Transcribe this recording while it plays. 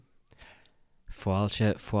Fáilte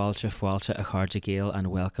a Chairde Gael, and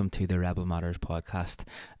welcome to the Rebel Matters podcast.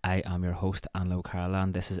 I am your host, Anlo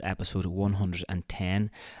Carolan. This is episode 110,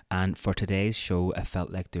 and for today's show, I felt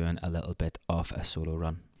like doing a little bit of a solo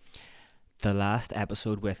run. The last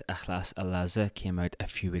episode with Achlas Alaza came out a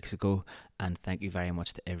few weeks ago, and thank you very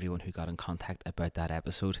much to everyone who got in contact about that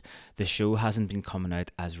episode. The show hasn't been coming out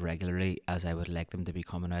as regularly as I would like them to be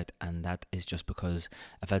coming out, and that is just because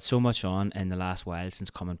I've had so much on in the last while since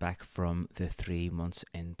coming back from the 3 months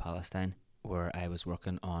in Palestine, where I was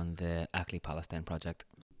working on the Ackley Palestine project.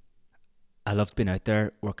 I loved being out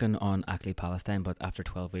there working on Ackley Palestine, but after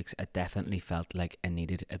 12 weeks, I definitely felt like I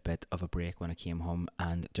needed a bit of a break when I came home,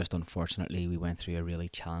 and just unfortunately, we went through a really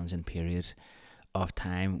challenging period of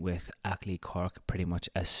time with Ackley Cork pretty much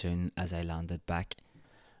as soon as I landed back,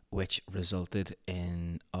 which resulted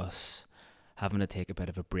in us having to take a bit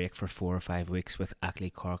of a break for 4 or 5 weeks with Ackley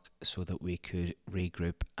Cork so that we could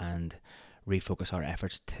regroup and refocus our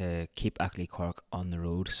efforts to keep Ackley Cork on the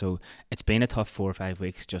road. So it's been a tough 4 or 5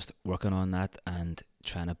 weeks just working on that and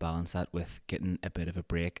trying to balance that with getting a bit of a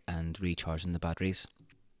break and recharging the batteries.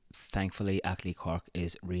 Thankfully, Ackley Cork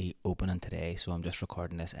is reopening today, so I'm just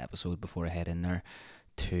recording this episode before I head in there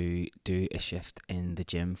to do a shift in the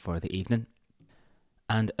gym for the evening.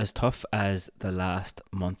 And as tough as the last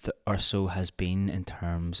month or so has been in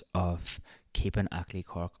terms of keeping Ackley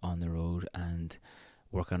Cork on the road and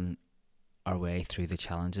working our way through the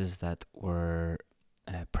challenges that were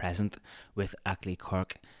present with Ackley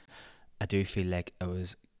Cork, I do feel like I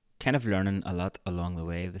was kind of learning a lot along the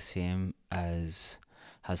way, the same as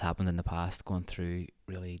has happened in the past, going through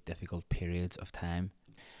really difficult periods of time.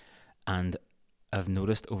 And I've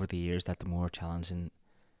noticed over the years that the more challenging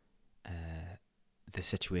the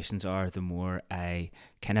situations are, the more I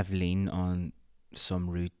kind of lean on some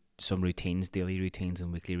routines, daily routines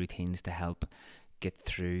and weekly routines to help get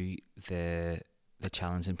through the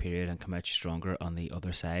challenging period and come out stronger on the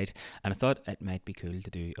other side. And I thought it might be cool to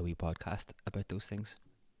do a wee podcast about those things.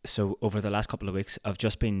 So over the last couple of weeks, I've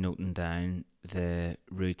just been noting down the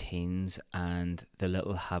routines and the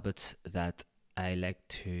little habits that I like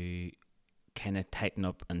to kind of tighten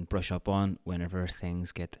up and brush up on whenever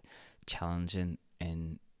things get challenging,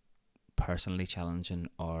 in personally challenging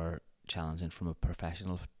or challenging from a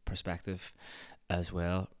professional perspective as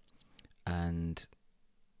well. And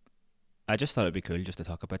I just thought it'd be cool just to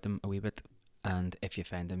talk about them a wee bit. And if you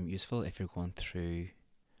find them useful, if you're going through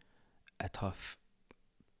a tough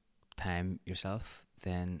time yourself,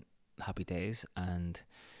 then happy days. And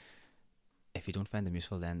if you don't find them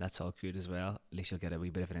useful, then that's all good as well. At least you'll get a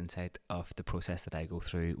wee bit of an insight of the process that I go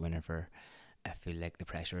through whenever I feel like the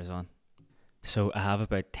pressure is on. So I have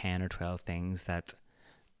about 10 or 12 things that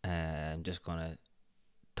I'm just going to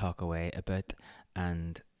talk away about.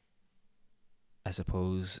 And I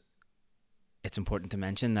suppose it's important to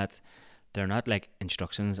mention that they're not like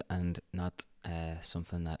instructions and not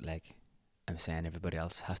something that like I'm saying everybody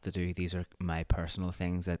else has to do. These are my personal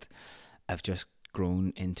things that I've just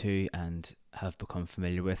grown into and have become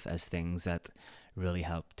familiar with as things that really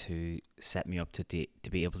help to set me up to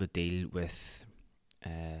be able to deal with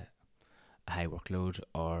a high workload,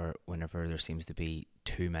 or whenever there seems to be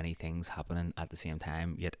too many things happening at the same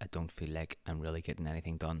time, yet I don't feel like I'm really getting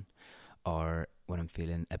anything done, or when I'm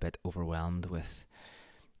feeling a bit overwhelmed with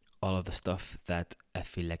all of the stuff that I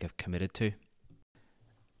feel like I've committed to.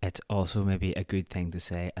 It's also maybe a good thing to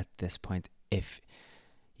say at this point, if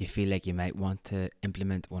you feel like you might want to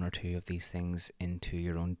implement one or two of these things into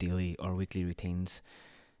your own daily or weekly routines,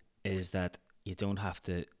 is that you don't have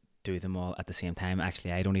to do them all at the same time.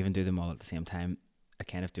 Actually, I don't even do them all at the same time. I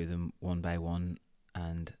kind of do them one by one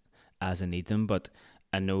and as I need them, but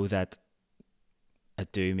I know that I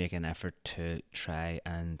do make an effort to try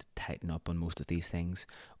and tighten up on most of these things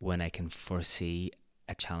when I can foresee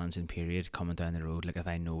a challenging period coming down the road. Like if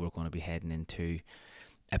I know we're going to be heading into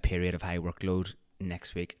a period of high workload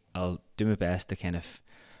next week, I'll do my best to kind of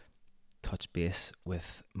touch base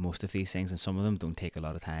with most of these things, and some of them don't take a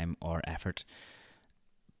lot of time or effort,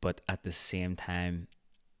 but at the same time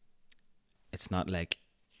it's not like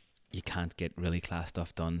you can't get really class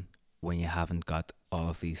stuff done when you haven't got all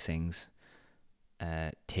of these things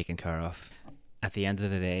taken care of. At the end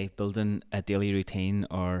of the day, building a daily routine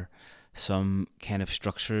or some kind of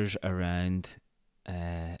structures around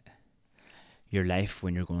your life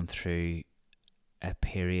when you're going through a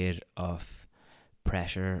period of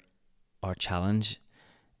pressure or challenge,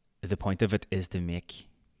 the point of it is to make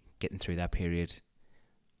getting through that period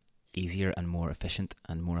easier and more efficient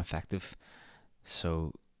and more effective.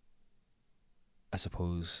 So I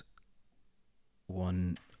suppose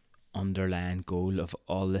one underlying goal of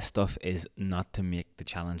all this stuff is not to make the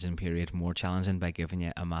challenging period more challenging by giving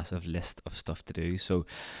you a massive list of stuff to do. So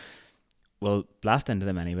we'll blast into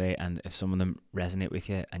them anyway, and if some of them resonate with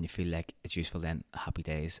you and you feel like it's useful, then happy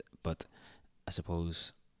days. But I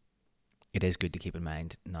suppose it is good to keep in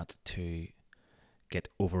mind not to get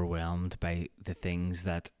overwhelmed by the things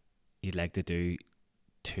that you'd like to do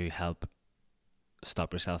to help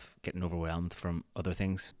stop yourself getting overwhelmed from other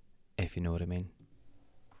things, if you know what I mean.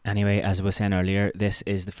 Anyway, as I was saying earlier, this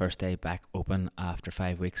is the first day back open after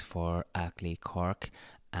 5 weeks for Ackley Cork,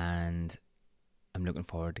 and I'm looking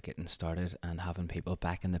forward to getting started and having people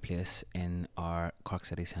back in the place in our Cork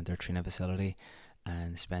City Centre training facility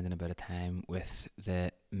and spending a bit of time with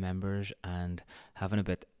the members and having a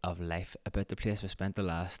bit of life about the place. We spent the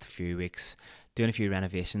last few weeks doing a few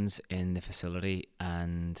renovations in the facility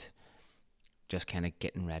and just kind of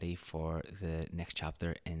getting ready for the next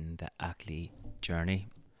chapter in the Ackley journey.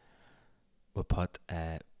 We put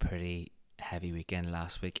a pretty heavy weekend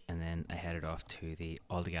last week, and then I headed off to the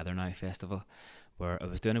All Together Now festival, where I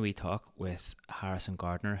was doing a wee talk with Harrison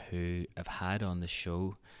Gardner, who I've had on the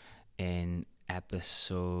show in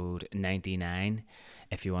episode 99.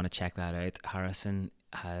 If you want to check that out, Harrison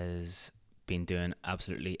has been doing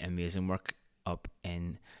absolutely amazing work up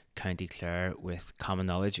in County Clare with Common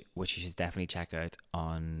Knowledge, which you should definitely check out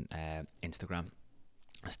on Instagram.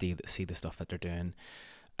 See the stuff that they're doing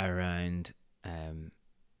around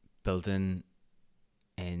building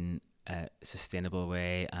in a sustainable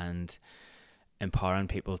way and empowering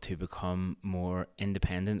people to become more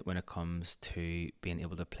independent when it comes to being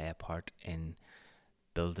able to play a part in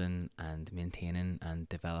building and maintaining and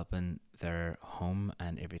developing their home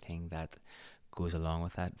and everything that goes along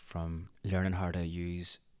with that, from learning how to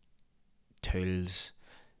use tools,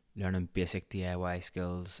 learning basic DIY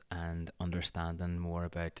skills, and understanding more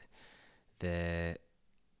about the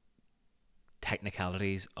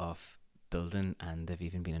technicalities of building. And they've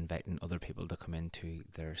even been inviting other people to come into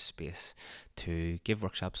their space to give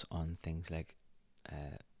workshops on things like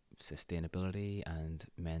sustainability and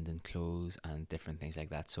mending clothes and different things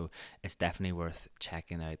like that. So it's definitely worth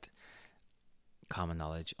checking out Common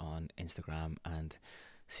Knowledge on Instagram and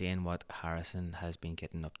seeing what Harrison has been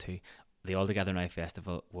getting up to. The All Together Now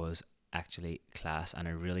festival was actually class and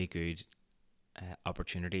a really good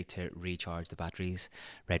opportunity to recharge the batteries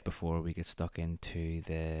right before we get stuck into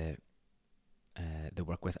the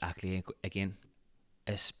work with Ackley again,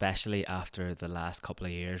 especially after the last couple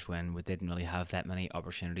of years when we didn't really have that many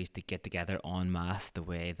opportunities to get together en masse the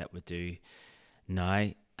way that we do now.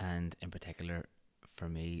 And in particular for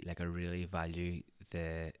me, like, I really value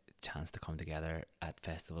the chance to come together at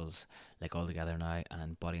festivals like All Together Now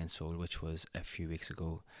and Body and Soul, which was a few weeks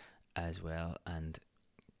ago as well, and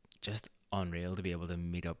just unreal to be able to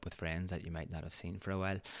meet up with friends that you might not have seen for a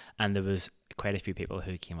while. And there was quite a few people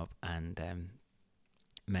who came up and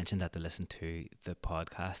mentioned that they listened to the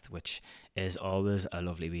podcast, which is always a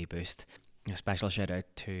lovely wee boost. A special shout out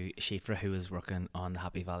to Shifra, who was working on the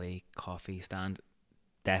Happy Valley coffee stand.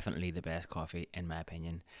 Definitely the best coffee, in my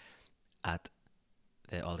opinion, at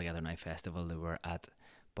the All Together Now festival. They were at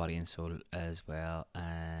Body and Soul as well,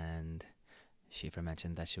 and Shifra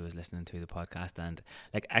mentioned that she was listening to the podcast, and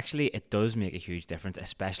like, actually it does make a huge difference,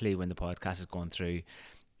 especially when the podcast is going through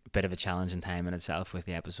a bit of a challenging time in itself, with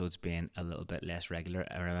the episodes being a little bit less regular.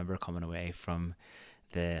 I remember coming away from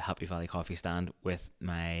the Happy Valley coffee stand with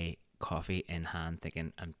my coffee in hand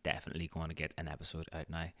thinking, I'm definitely going to get an episode out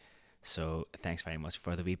now. So thanks very much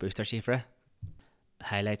for the wee booster, Shifra.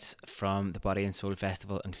 Highlights from the Body and Soul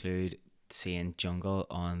Festival include seeing Jungle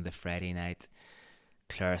on the Friday night.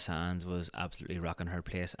 Claire Sands was absolutely rocking her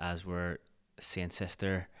place, as were Saint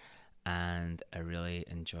Sister, and I really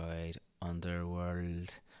enjoyed Underworld,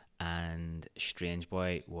 and Strange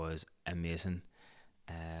Boy was amazing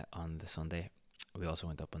on the Sunday. We also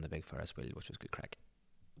went up on the big Ferris wheel, which was good crack.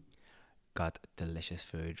 Got delicious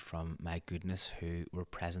food from My Goodness, who were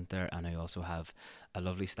present there, and I also have a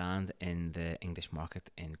lovely stand in the English Market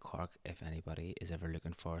in Cork if anybody is ever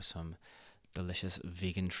looking for some delicious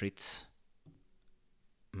vegan treats.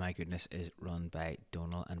 My Goodness is run by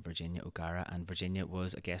Donal and Virginia O'Gara, and Virginia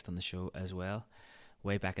was a guest on the show as well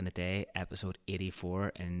way back in the day, episode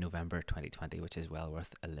 84 in November 2020, which is well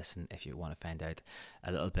worth a listen if you want to find out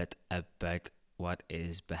a little bit about what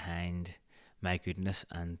is behind My Goodness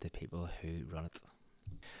and the people who run it.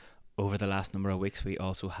 Over the last number of weeks, we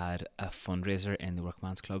also had a fundraiser in the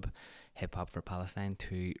Workman's Club, Hip Hop for Palestine,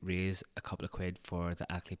 to raise a couple of quid for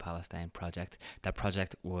the Ackley Palestine project. That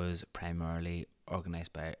project was primarily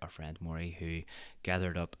organised by our friend Maury, who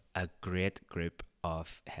gathered up a great group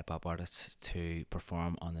of hip hop artists to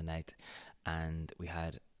perform on the night, and we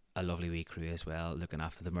had a lovely wee crew as well, looking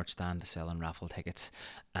after the merch stand, selling raffle tickets,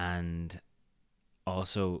 and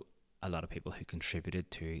also a lot of people who contributed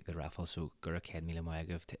to the raffle. So Gura Céad Míle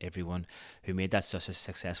Maith to everyone who made that such a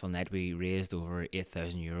successful night. We raised over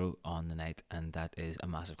 €8,000 on the night, and that is a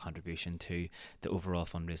massive contribution to the overall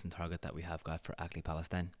fundraising target that we have got for Ackley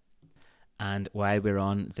Palestine. And while we're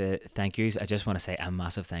on the thank yous, I just want to say a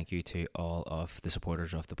massive thank you to all of the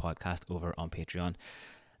supporters of the podcast over on Patreon.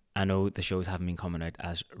 I know the shows haven't been coming out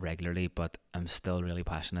as regularly, but I'm still really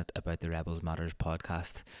passionate about the Rebels Matters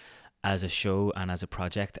podcast as a show and as a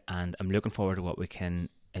project, and I'm looking forward to what we can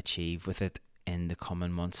achieve with it in the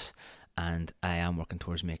coming months. And I am working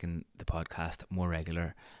towards making the podcast more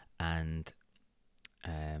regular and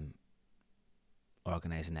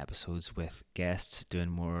organising episodes with guests, doing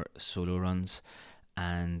more solo runs,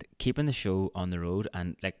 and keeping the show on the road.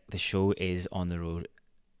 And like, the show is on the road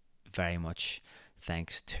very much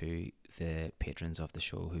thanks to the patrons of the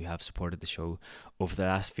show who have supported the show over the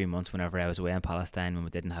last few months. Whenever I was away in Palestine, when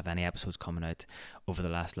we didn't have any episodes coming out over the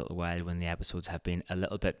last little while, when the episodes have been a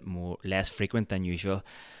little bit less frequent than usual.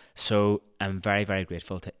 So I'm very, very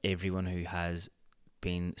grateful to everyone who has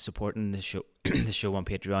been supporting the show the show on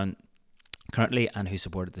Patreon currently, and who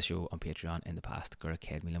supported the show on Patreon in the past. Gura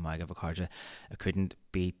Céad Míle Maith. I couldn't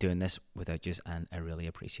be doing this without you, and I really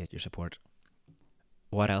appreciate your support.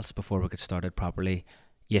 What else before we get started properly?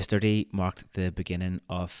 Yesterday marked the beginning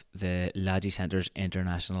of the Ladji Centre's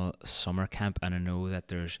International Summer Camp, and I know that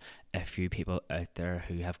there's a few people out there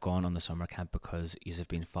who have gone on the summer camp because you have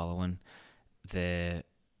been following the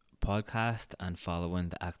podcast and following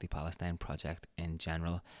the Ackley Palestine project in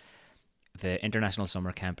general. The International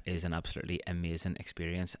Summer Camp is an absolutely amazing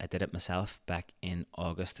experience. I did it myself back in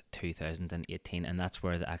August 2018, and that's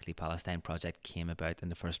where the Ackley Palestine project came about in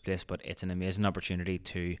the first place. But it's an amazing opportunity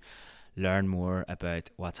to learn more about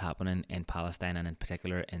what's happening in Palestine, and in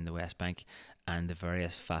particular in the West Bank, and the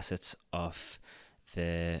various facets of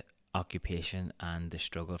the occupation and the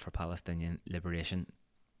struggle for Palestinian liberation.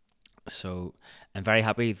 So I'm very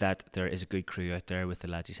happy that there is a good crew out there with the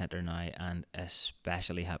Ladji Centre now, and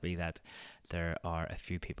especially happy that there are a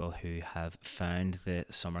few people who have found the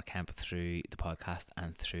summer camp through the podcast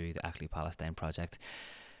and through the Ackley Palestine project.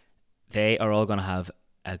 They are all going to have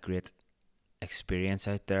a great experience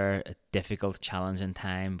out there, a difficult, challenging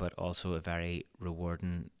time, but also a very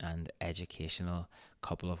rewarding and educational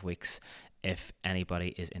couple of weeks. If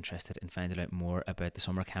anybody is interested in finding out more about the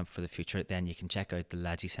summer camp for the future, then you can check out the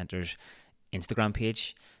Ladji Centre's Instagram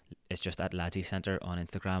page. It's just at Ladji Centre on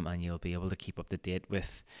Instagram, and you'll be able to keep up to date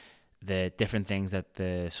with the different things that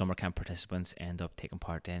the summer camp participants end up taking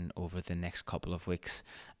part in over the next couple of weeks.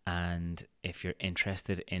 And if you're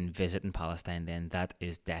interested in visiting Palestine, then that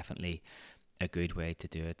is definitely a good way to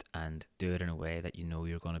do it, and do it in a way that you know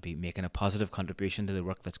you're going to be making a positive contribution to the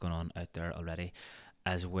work that's going on out there already.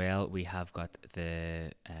 As well, we have got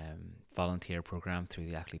the volunteer program through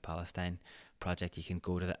the Ackley Palestine project. You can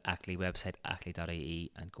go to the Ackley website,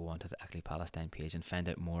 ackley.ie, and go onto the Ackley Palestine page and find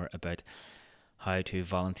out more about how to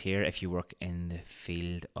volunteer if you work in the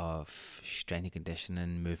field of strength and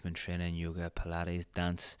conditioning, movement training, yoga, Pilates,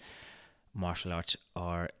 dance, martial arts,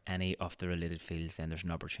 or any of the related fields. Then there's an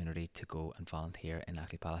opportunity to go and volunteer in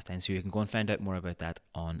Ackley Palestine. So you can go and find out more about that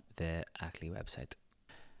on the Ackley website.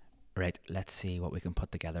 Right, let's see what we can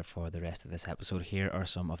put together for the rest of this episode. Here are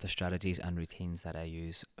some of the strategies and routines that I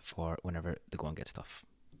use for whenever the go and get stuff.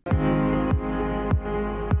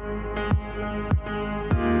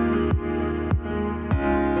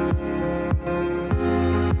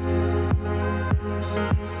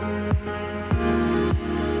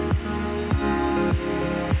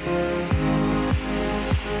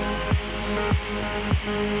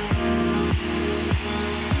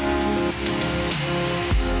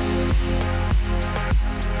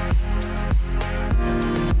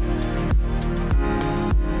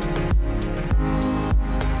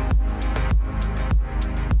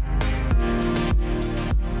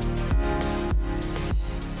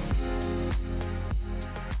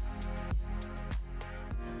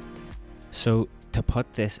 So to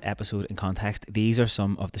put this episode in context, these are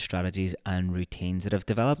some of the strategies and routines that I've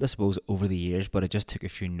developed, I suppose, over the years, but I just took a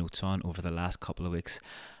few notes on over the last couple of weeks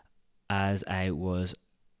as I was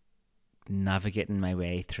navigating my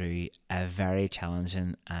way through a very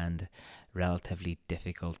challenging and relatively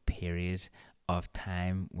difficult period of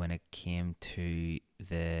time when it came to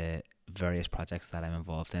the various projects that I'm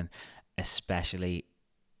involved in, especially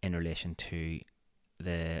in relation to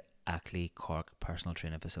the Ackley Cork personal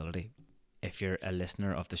training facility. If you're a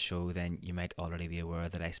listener of the show, then you might already be aware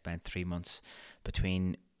that I spent 3 months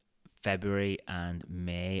between February and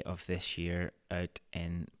May of this year out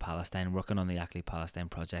in Palestine, working on the Ackley Palestine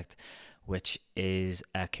project, which is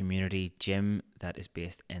a community gym that is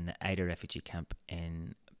based in the Aida refugee camp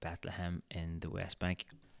in Bethlehem in the West Bank.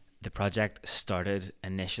 The project started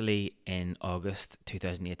initially in August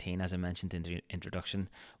 2018, as I mentioned in the introduction,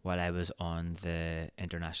 while I was on the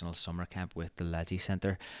international summer camp with the Laji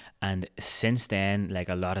Centre. And since then, like,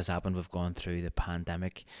 a lot has happened. We've gone through the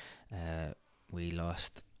pandemic. We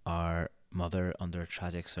lost our mother under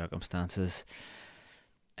tragic circumstances.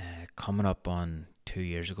 Coming up on 2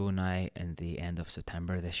 years ago now, in the end of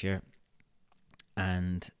September this year.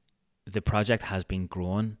 And the project has been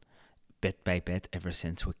growing bit by bit ever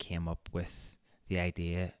since we came up with the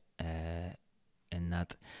idea in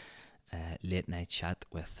that late night chat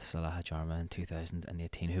with Salah Jarma in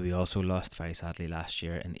 2018, who we also lost very sadly last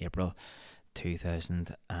year in April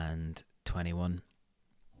 2021.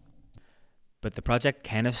 But the project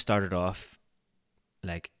kind of started off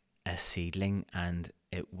like a seedling, and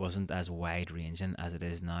it wasn't as wide ranging as it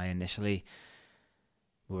is now. Initially,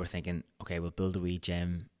 we were thinking, okay, we'll build a wee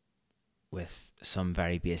gym with some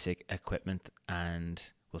very basic equipment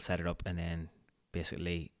and we'll set it up, and then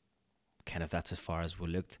basically kind of that's as far as we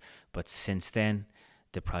looked. But since then,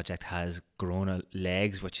 the project has grown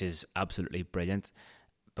legs, which is absolutely brilliant,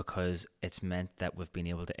 because it's meant that we've been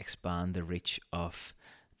able to expand the reach of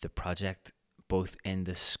the project, both in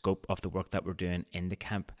the scope of the work that we're doing in the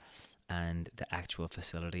camp and the actual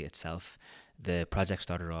facility itself. The project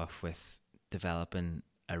started off with developing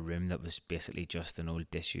a room that was basically just an old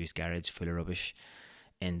disused garage full of rubbish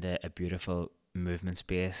into a beautiful movement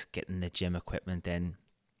space, getting the gym equipment in,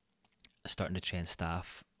 starting to train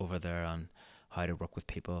staff over there on how to work with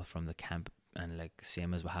people from the camp, and like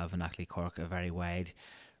same as we have in Ackley Cork, a very wide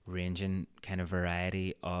ranging kind of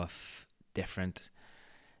variety of different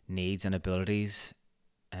needs and abilities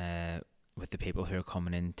with the people who are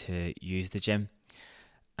coming in to use the gym,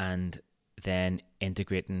 and then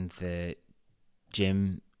integrating the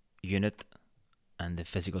gym unit and the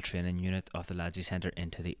physical training unit of the Ladsy Centre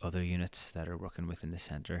into the other units that are working within the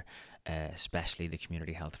centre, especially the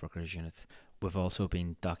community health workers unit. We've also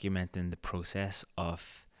been documenting the process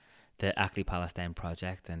of the Ackley Palestine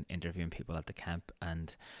project and interviewing people at the camp,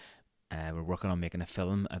 and we're working on making a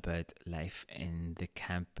film about life in the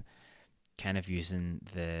camp, kind of using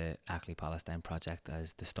the Ackley Palestine project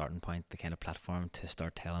as the starting point, the kind of platform to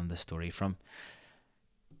start telling the story from.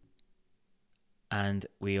 And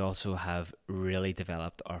we also have really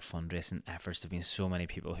developed our fundraising efforts. There have been so many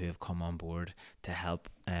people who have come on board to help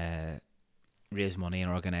raise money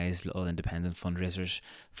and organise little independent fundraisers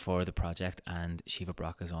for the project. And Shiva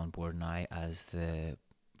Brock is on board now as the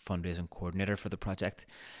fundraising coordinator for the project.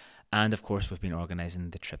 And of course, we've been organising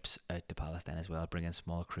the trips out to Palestine as well, bringing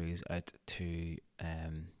small crews out to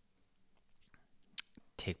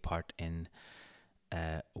take part in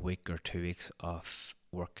a week or 2 weeks of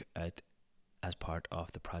work out as part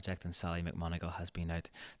of the project. And Sally McMonigal has been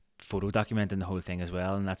out photo documenting the whole thing as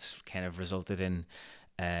well, and that's kind of resulted in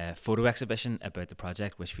a photo exhibition about the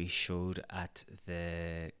project, which we showed at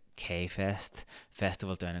the K-Fest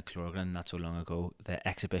festival down in Clorglen not so long ago. The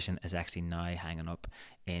exhibition is actually now hanging up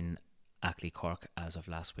in Ackley Cork as of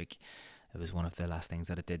last week. It was one of the last things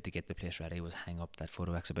that I did to get the place ready, was hang up that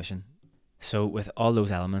photo exhibition. So with all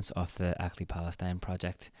those elements of the Ackley Palestine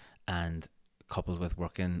project, and coupled with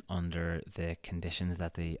working under the conditions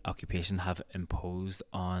that the occupation have imposed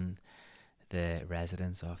on the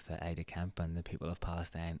residents of the Aida camp and the people of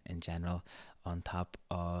Palestine in general, on top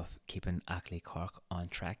of keeping Ackley Cork on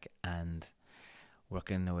track and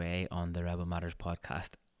working away on the Rebel Matters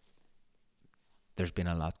podcast, there's been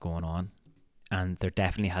a lot going on. And there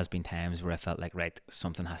definitely has been times where I felt like, right,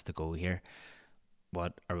 something has to go here.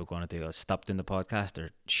 What are we going to do? Stop doing the podcast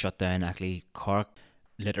or shut down Ackley Cork?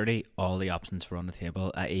 Literally all the options were on the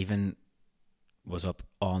table. I even was up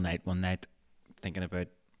all night one night thinking about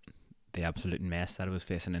the absolute mess that I was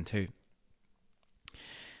facing into,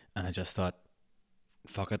 and I just thought,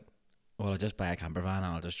 fuck it, well, I'll just buy a camper van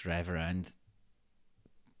and I'll just drive around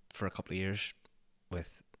for a couple of years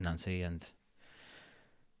with Nancy and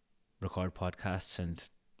record podcasts and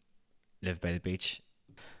live by the beach.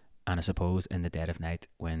 And I suppose in the dead of night,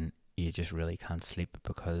 when you just really can't sleep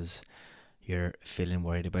because you're feeling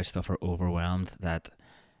worried about stuff or overwhelmed, that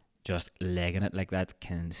just legging it like that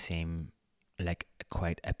can seem like a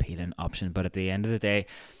quite appealing option. But at the end of the day,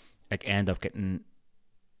 I end up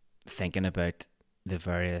thinking about the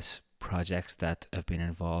various projects that I've been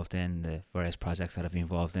involved in, the various projects that I've been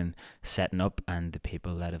involved in setting up, and the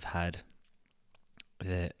people that I've had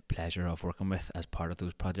the pleasure of working with as part of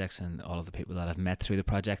those projects, and all of the people that I've met through the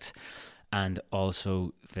projects. and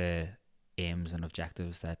also the aims and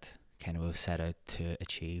objectives that kind of was set out to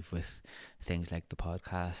achieve with things like the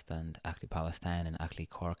podcast and Ackley Palestine and Ackley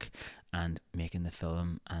Cork and making the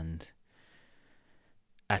film. And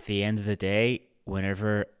at the end of the day,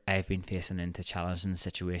 whenever I've been facing into challenging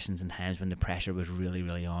situations and times when the pressure was really,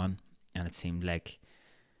 really on, and it seemed like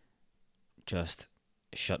just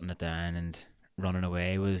shutting it down and running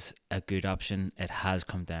away was a good option, it has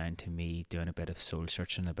come down to me doing a bit of soul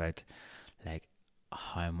searching about like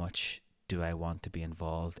how much do I want to be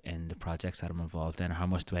involved in the projects that I'm involved in, or how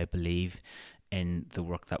much do I believe in the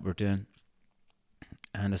work that we're doing.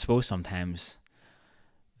 And I suppose sometimes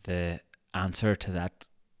the answer to that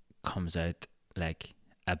comes out like,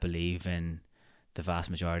 I believe in the vast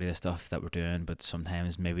majority of the stuff that we're doing, but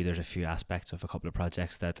sometimes maybe there's a few aspects of a couple of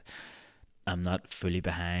projects that I'm not fully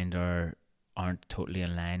behind or aren't totally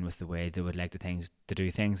in line with the way they would like to do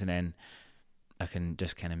things, and then I can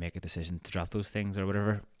just kind of make a decision to drop those things or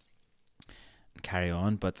whatever and carry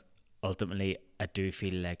on. But ultimately, I do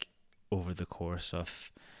feel like over the course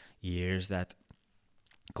of years that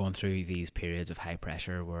going through these periods of high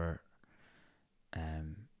pressure where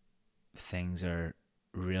things are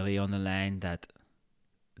really on the line, that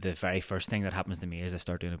the very first thing that happens to me is I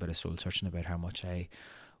start doing a bit of soul searching about how much I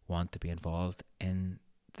want to be involved in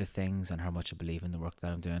the things and how much I believe in the work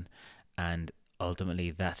that I'm doing. And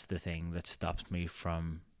ultimately, that's the thing that stops me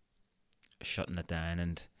from shutting it down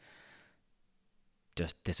and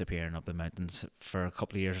just disappearing up the mountains for a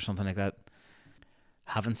couple of years or something like that.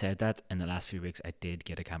 Having said that, in the last few weeks, I did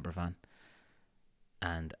get a camper van,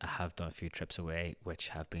 and I have done a few trips away, which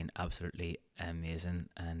have been absolutely amazing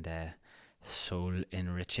and soul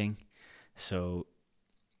enriching. So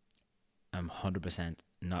I'm 100%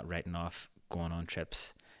 not writing off going on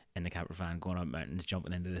trips in the camper van, going up mountains,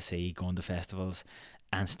 jumping into the sea, going to festivals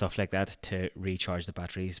and stuff like that to recharge the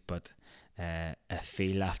batteries. But I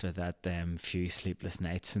feel after that few sleepless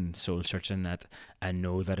nights and soul searching that I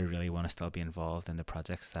know that I really want to still be involved in the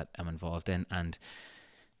projects that I'm involved in. And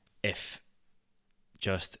if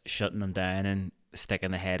just shutting them down and sticking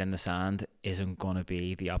the head in the sand isn't going to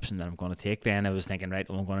be the option that I'm going to take, then I was thinking, right,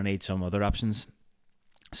 well, I'm going to need some other options,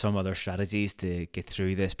 some other strategies to get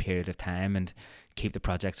through this period of time and keep the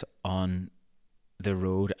projects on the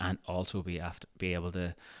road, and also be able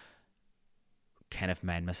to kind of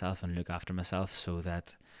mind myself and look after myself, so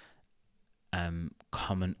that I'm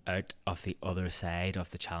coming out of the other side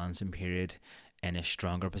of the challenging period in a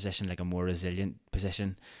stronger position, like a more resilient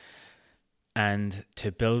position. And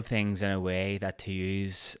to build things in a way that, to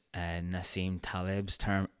use Nassim Taleb's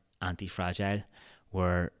term, anti-fragile,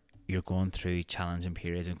 where you're going through challenging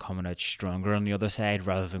periods and coming out stronger on the other side,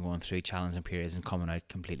 rather than going through challenging periods and coming out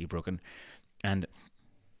completely broken. And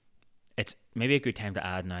it's maybe a good time to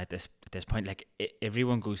add now at this point, like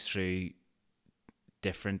everyone goes through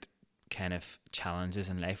different kind of challenges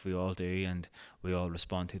in life. We all do, and we all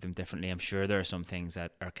respond to them differently. I'm sure there are some things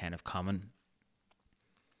that are kind of common,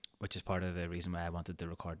 which is part of the reason why I wanted to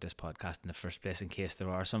record this podcast in the first place, in case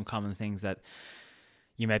there are some common things that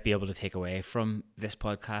you might be able to take away from this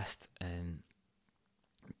podcast.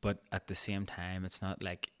 But at the same time, it's not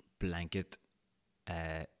like blanket.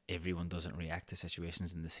 Everyone doesn't react to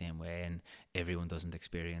situations in the same way, and everyone doesn't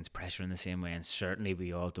experience pressure in the same way, and certainly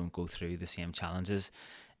we all don't go through the same challenges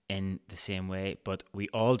in the same way. But we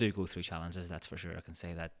all do go through challenges, that's for sure. I can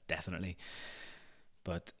say that definitely.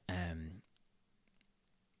 But I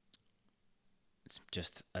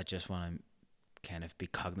just want to kind of be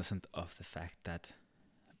cognizant of the fact that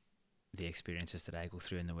the experiences that I go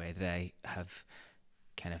through and the way that I have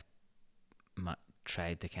kind of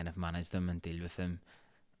tried to kind of manage them and deal with them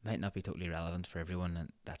might not be totally relevant for everyone, and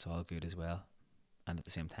that's all good as well. And at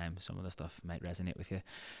the same time, some of the stuff might resonate with you.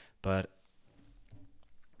 But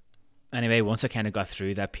anyway, once I kind of got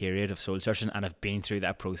through that period of soul searching, and I've been through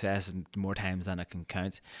that process and more times than I can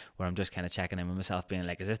count, where I'm just kind of checking in with myself, being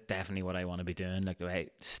like, is this definitely what I want to be doing? Like, am I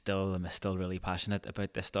still really passionate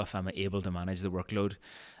about this stuff? Am I able to manage the workload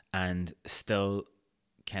and still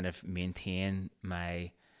kind of maintain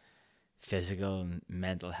my physical and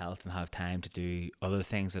mental health and have time to do other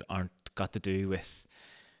things that aren't got to do with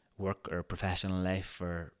work or professional life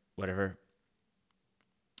or whatever?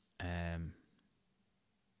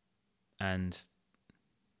 And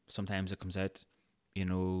sometimes it comes out,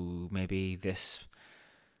 maybe this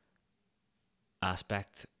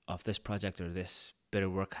aspect of this project or this bit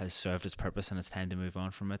of work has served its purpose and it's time to move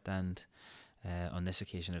on from it. And on this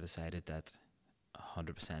occasion, I decided that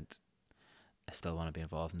 100% I still want to be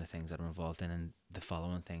involved in the things that I'm involved in, and the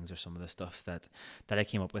following things are some of the stuff that I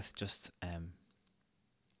came up with just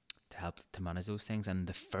to help to manage those things. And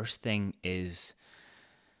the first thing is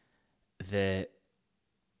the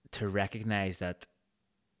to recognize that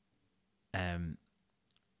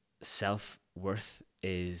self-worth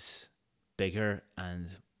is bigger and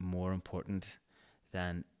more important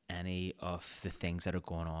than any of the things that are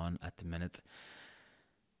going on at the minute.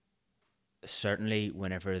 Certainly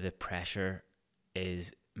whenever the pressure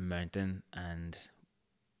is mounting and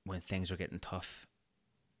when things are getting tough,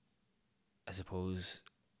 I suppose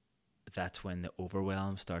that's when the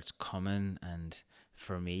overwhelm starts coming. And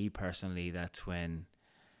for me personally, that's when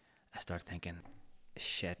I start thinking,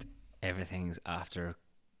 shit, everything's after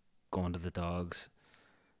going to the dogs.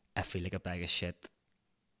 I feel like a bag of shit.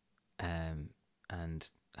 And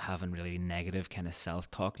having really negative kind of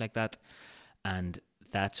self-talk like that. And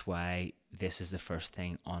that's why this is the first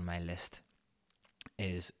thing on my list,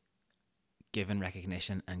 is giving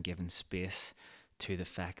recognition and giving space to the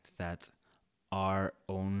fact that our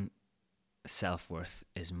own self-worth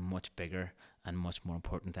is much bigger and much more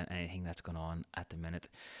important than anything that's going on at the minute.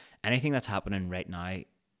 Anything that's happening right now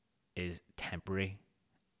is temporary,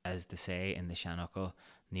 as they say in the Shanachal,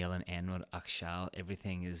 Neil and Enward Akshal.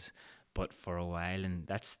 Everything is but for a while, and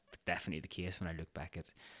that's definitely the case when I look back at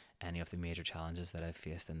any of the major challenges that I've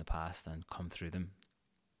faced in the past and come through them.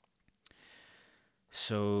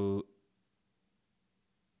 So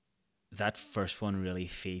that first one really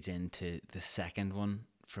feeds into the second one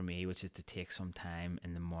for me, which is to take some time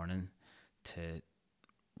in the morning to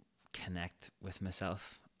connect with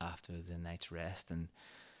myself after the night's rest. And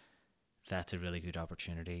that's a really good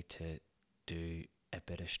opportunity to do a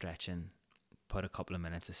bit of stretching, put a couple of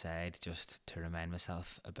minutes aside just to remind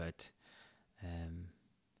myself about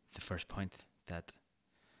the first point, that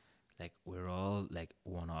like we're all like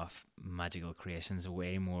one-off magical creations,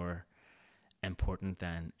 way more important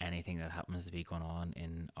than anything that happens to be going on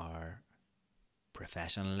in our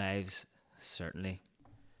professional lives, certainly.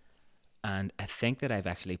 And I think that I've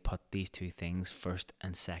actually put these two things first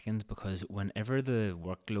and second, because whenever the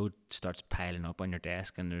workload starts piling up on your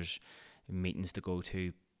desk and there's meetings to go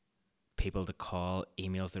to, people to call,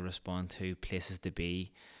 emails to respond to, places to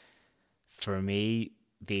be, for me,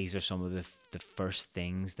 these are some of the first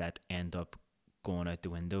things that end up going out the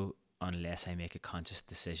window unless I make a conscious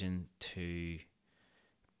decision to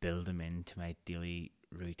build them into my daily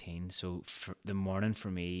routine. So for the morning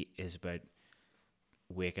for me is about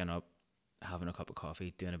waking up, having a cup of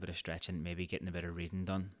coffee, doing a bit of stretching, maybe getting a bit of reading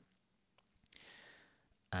done,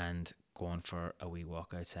 and going for a wee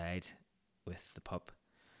walk outside with the pup.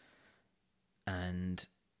 And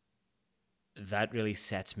that really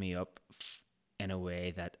sets me up in a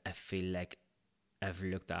way that I feel like I've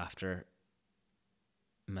looked after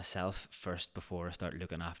myself first before I start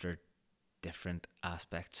looking after different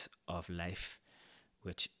aspects of life,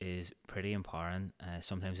 which is pretty empowering.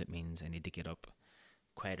 Sometimes it means I need to get up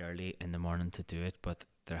quite early in the morning to do it, but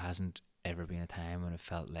there hasn't ever been a time when I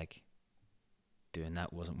felt like doing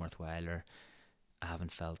that wasn't worthwhile, or I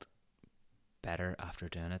haven't felt better after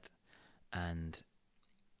doing it. And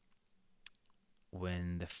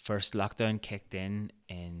when the first lockdown kicked in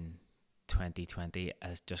 2020,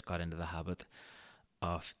 I just got into the habit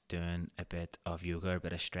of doing a bit of yoga, a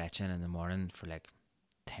bit of stretching in the morning for like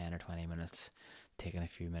 10 or 20 minutes, taking a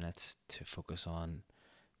few minutes to focus on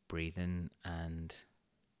breathing, and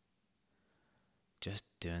just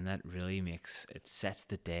doing that really makes it, sets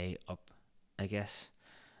the day up, I guess.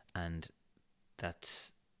 And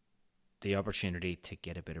that's the opportunity to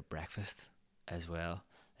get a bit of breakfast as well.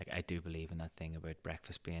 Like, I do believe in that thing about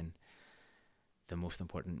breakfast being the most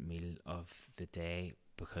important meal of the day,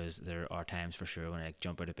 because there are times for sure when I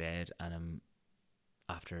jump out of bed and I'm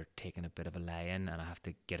after taking a bit of a lie-in and I have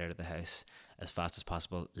to get out of the house as fast as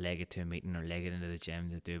possible, leg it to a meeting or leg it into the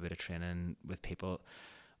gym to do a bit of training with people,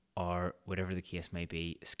 or whatever the case may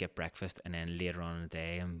be, skip breakfast, and then later on in the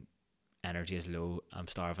day energy is low, I'm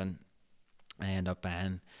starving, I end up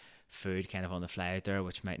buying food kind of on the fly out there,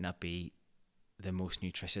 which might not be the most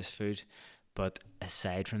nutritious food. But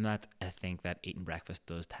aside from that, I think that eating breakfast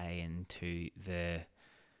does tie into the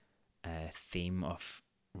theme of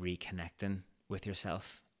reconnecting with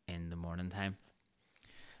yourself in the morning time.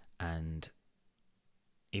 And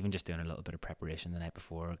even just doing a little bit of preparation the night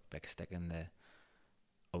before, like sticking the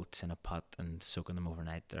oats in a pot and soaking them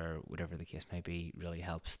overnight, or whatever the case may be, really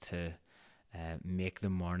helps to make the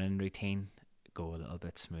morning routine go a little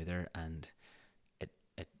bit smoother, and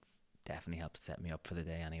it definitely helps set me up for the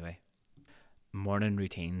day anyway. Morning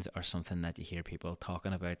routines are something that you hear people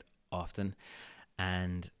talking about often,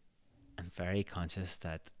 and I'm very conscious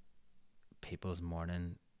that people's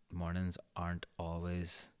mornings aren't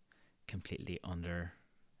always completely under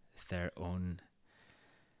their own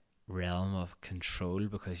realm of control,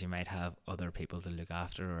 because you might have other people to look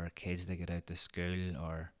after, or kids that get out to school,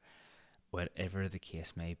 or whatever the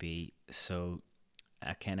case may be. So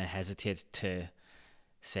I kind of hesitate to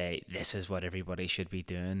say this is what everybody should be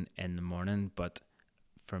doing in the morning, but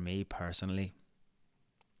for me personally,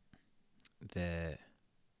 the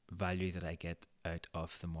value that I get out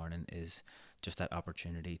of the morning is just that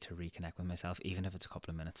opportunity to reconnect with myself, even if it's a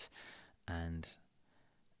couple of minutes, and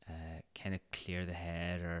kind of clear the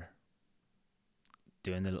head, or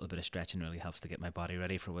doing a little bit of stretching really helps to get my body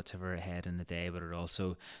ready for whatever ahead in the day, but it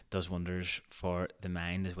also does wonders for the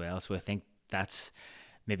mind as well. So I think that's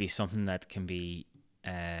maybe something that can be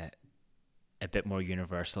a bit more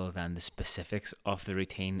universal than the specifics of the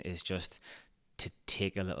routine, is just to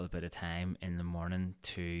take a little bit of time in the morning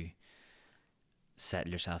to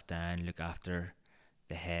settle yourself down, look after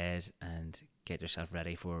the head, and get yourself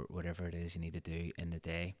ready for whatever it is you need to do in the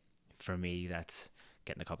day. For me, that's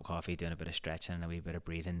getting a cup of coffee, doing a bit of stretching and a wee bit of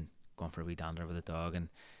breathing, going for a wee dander with the dog, and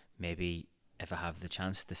maybe if I have the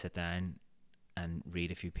chance to sit down and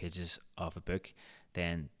read a few pages of a book,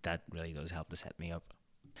 then that really does help to set me up.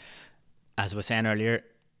 As I was saying earlier,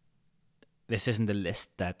 this isn't a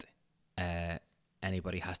list that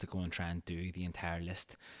anybody has to go and try and do the entire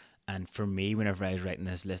list. And for me, whenever I was writing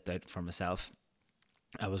this list out for myself,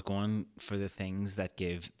 I was going for the things that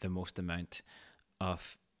give the most amount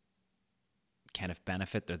of kind of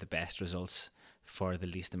benefit, or the best results for the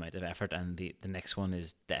least amount of effort. And the next one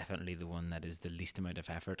is definitely the one that is the least amount of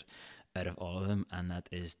effort out of all of them, and that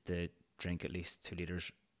is to drink at least 2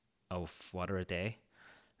 litres of water a day.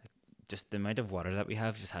 Just the amount of water that we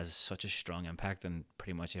have just has such a strong impact on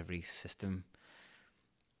pretty much every system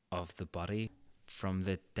of the body, from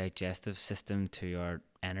the digestive system to our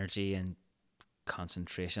energy and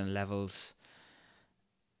concentration levels.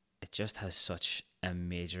 It just has such a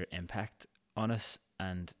major impact on us,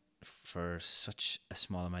 and for such a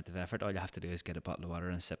small amount of effort, all you have to do is get a bottle of water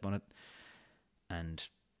and sip on it and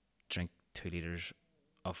drink 2 litres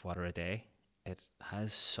of water a day. It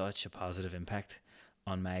has such a positive impact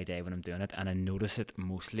on my day when I'm doing it, and I notice it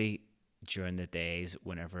mostly during the days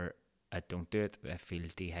whenever I don't do it. I feel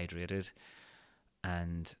dehydrated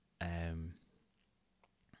and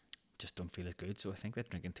just don't feel as good. So I think that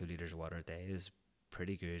drinking 2 litres of water a day is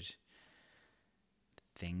pretty good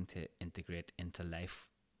thing to integrate into life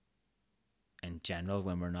in general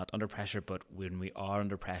when we're not under pressure. But when we are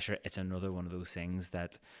under pressure, it's another one of those things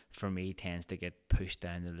that for me tends to get pushed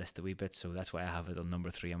down the list a wee bit. So that's why I have it on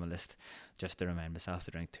number 3 on my list, just to remind myself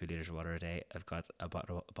to drink 2 litres of water a day. I've got a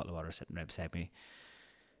bottle of water sitting right beside me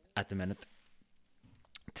at the minute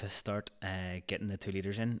to start getting the 2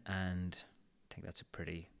 litres in, and I think that's a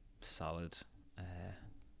pretty solid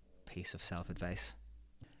piece of self-advice.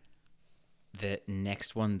 The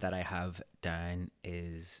next one that I have down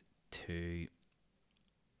is to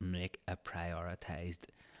make a prioritized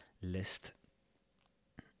list,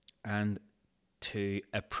 and to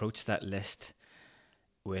approach that list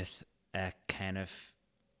with a kind of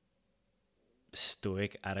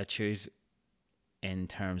stoic attitude in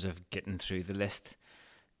terms of getting through the list,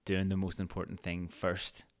 doing the most important thing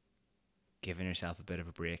first, giving yourself a bit of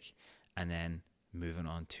a break, and then moving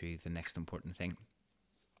on to the next important thing.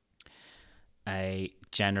 I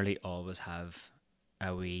generally always have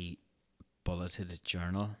a wee bulleted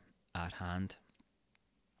journal at hand.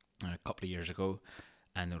 A couple of years ago,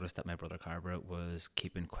 I noticed that my brother Carbra was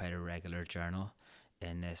keeping quite a regular journal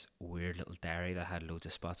in this weird little diary that had loads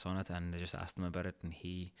of spots on it, and I just asked him about it, and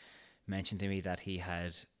he mentioned to me that he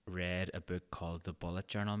had read a book called The Bullet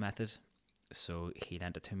Journal Method. So he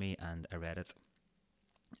lent it to me and I read it,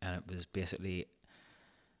 and it was basically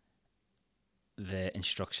the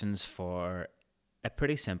instructions for a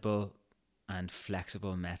pretty simple and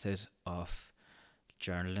flexible method of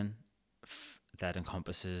journaling that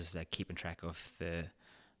encompasses like keeping track of the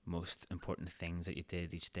most important things that you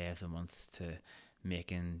did each day of the month, to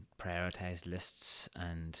making prioritized lists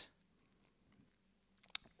and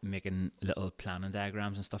making little planning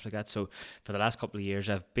diagrams and stuff like that. So for the last couple of years,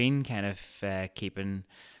 I've been kind of keeping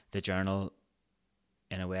the journal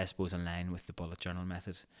in a way, I suppose, in line with the bullet journal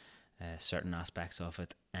method, certain aspects of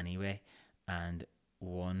it anyway. And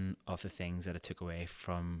one of the things that I took away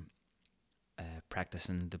from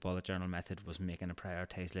practicing the bullet journal method was making a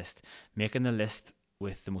prioritized list, making the list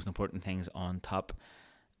with the most important things on top,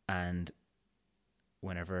 and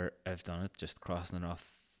whenever I've done it, just crossing it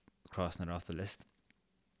off the list.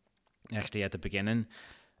 Actually, at the beginning,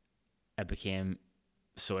 I became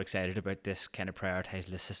so excited about this kind of prioritized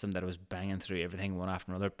list system that I was banging through everything one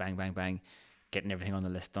after another, bang, bang, bang, getting everything on the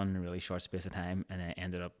list done in a really short space of time, and I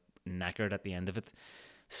ended up knackered at the end of it.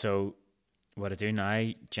 So what I do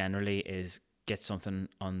now generally is get something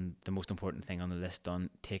on the most important thing on the list done,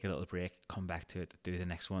 take a little break, come back to it, do the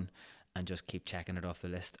next one, and just keep checking it off the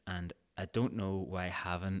list. And I don't know why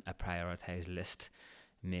having a prioritized list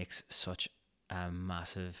makes such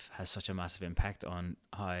has such a massive impact on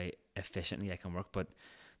how efficiently I can work, but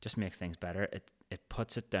just makes things better. It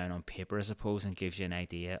puts it down on paper, I suppose, and gives you an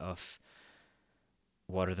idea of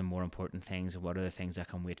what are the more important things and what are the things that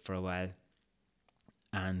can wait for a while.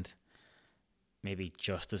 And maybe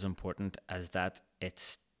just as important as that,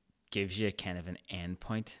 it gives you kind of an end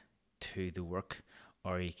point to the work,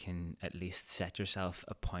 or you can at least set yourself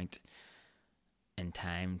a point in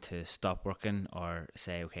time to stop working, or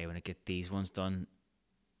say, okay, when I get these ones done,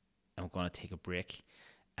 I'm going to take a break,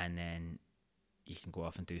 and then you can go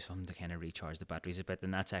off and do something to kind of recharge the batteries a bit.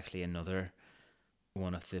 And that's actually another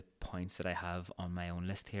one of the points that I have on my own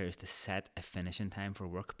list here, is to set a finishing time for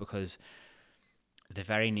work, because the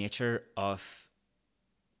very nature of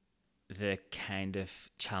the kind of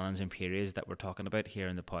challenging periods that we're talking about here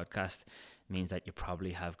in the podcast means that you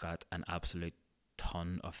probably have got an absolute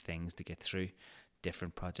ton of things to get through,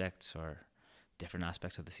 different projects or different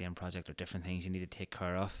aspects of the same project, or different things you need to take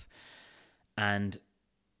care of. And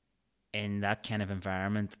in that kind of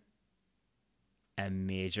environment, a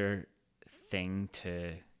major thing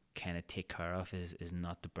to kind of take care of is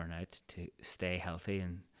not to burn out, to stay healthy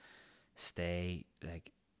and stay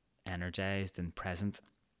like energized and present.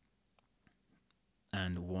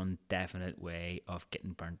 And one definite way of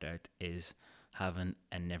getting burnt out is having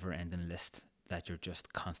a never ending list that you're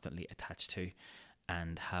just constantly attached to,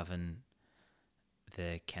 and having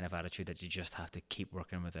the kind of attitude that you just have to keep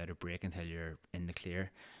working without a break until you're in the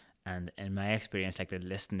clear. And in my experience, like, the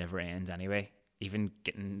list never ends anyway. Even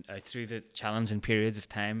getting out through the challenging periods of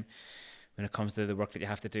time, when it comes to the work that you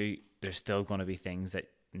have to do, there's still going to be things that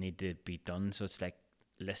need to be done. So it's like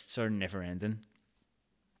lists are never ending,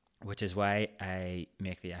 which is why I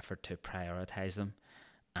make the effort to prioritize them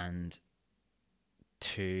and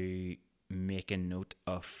to make a note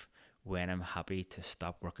of when I'm happy to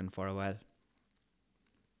stop working for a while.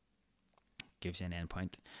 Gives you an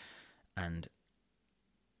endpoint. And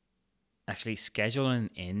actually scheduling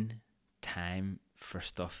in time for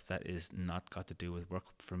stuff that is not got to do with work,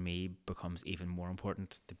 for me, becomes even more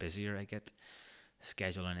important the busier I get.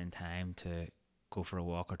 Scheduling in time to go for a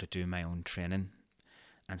walk or to do my own training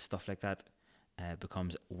and stuff like that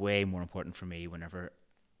becomes way more important for me whenever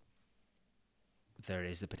there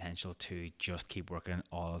is the potential to just keep working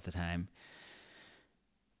all of the time.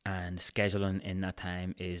 And scheduling in that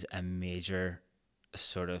time is a major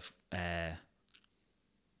sort of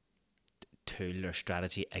tool or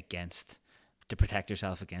strategy to protect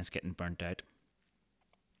yourself against getting burnt out.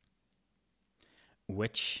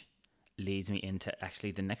 Which leads me into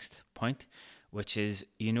actually the next point, which is,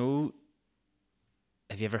 have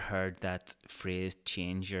you ever heard that phrase,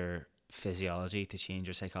 change your physiology to change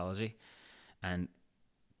your psychology? And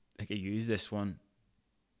like, I use this one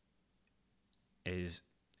is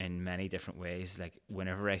in many different ways. Like,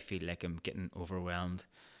 whenever I feel like I'm getting overwhelmed,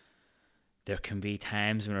 there can be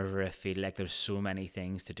times whenever I feel like there's so many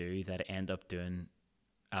things to do that I end up doing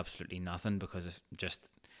absolutely nothing, because of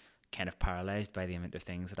just kind of paralyzed by the amount of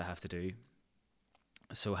things that I have to do.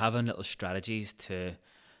 So having little strategies to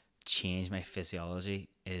change my physiology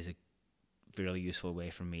is a really useful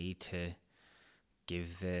way for me to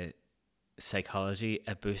give the psychology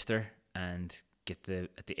a booster and get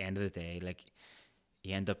at the end of the day, like,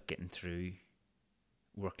 you end up getting through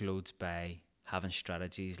workloads by having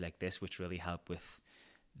strategies like this, which really help with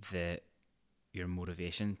your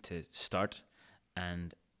motivation to start.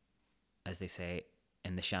 And as they say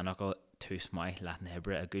in the Shanachal, tu smai Latin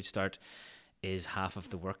Hebra, a good start is half of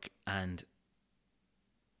the work. And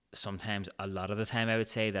sometimes, a lot of the time, I would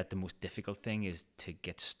say that the most difficult thing is to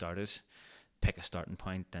get started, pick a starting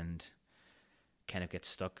point, and kind of get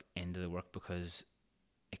stuck into the work, because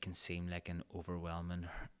it can seem like an overwhelming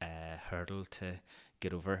hurdle to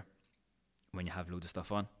get over when you have loads of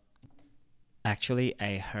stuff on. Actually,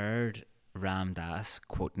 I heard Ram Dass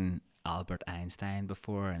quoting Albert Einstein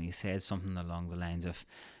before, and he said something along the lines of,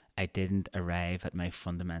 I didn't arrive at my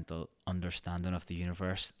fundamental understanding of the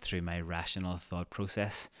universe through my rational thought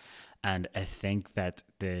process. And I think that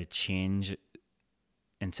the change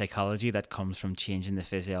in psychology that comes from changing the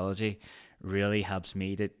physiology really helps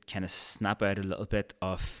me to kind of snap out a little bit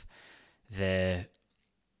of the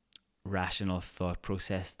rational thought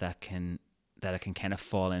process that I can kind of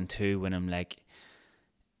fall into when I'm like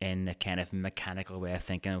in a kind of mechanical way of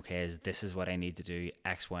thinking, okay, this is what I need to do,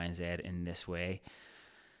 X, Y, and Z in this way.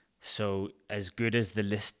 So as good as the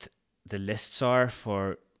lists are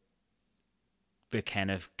for the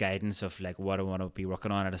kind of guidance of like what I want to be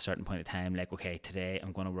working on at a certain point in time. Like, okay, today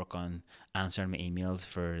I'm going to work on answering my emails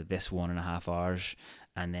for this 1.5 hours,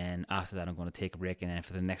 and then after that I'm going to take a break, and then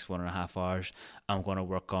for the next 1.5 hours I'm going to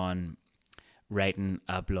work on writing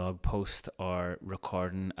a blog post or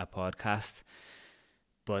recording a podcast.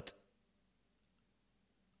 But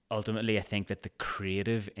ultimately, I think that the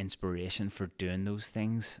creative inspiration for doing those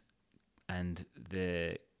things and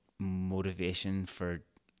the motivation for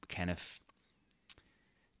kind of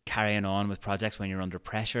carrying on with projects when you're under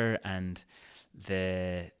pressure, and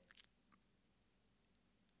the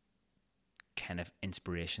kind of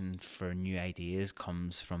inspiration for new ideas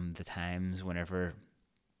comes from the times whenever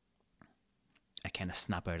I kind of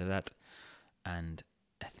snap out of that. And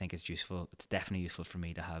I think it's useful. It's definitely useful for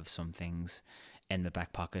me to have some things in my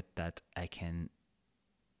back pocket that I can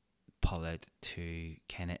pull out to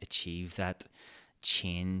kind of achieve that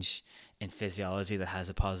change in physiology that has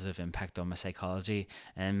a positive impact on my psychology.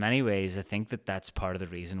 And in many ways, I think that that's part of the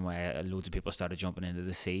reason why loads of people started jumping into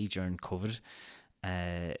the sea during COVID.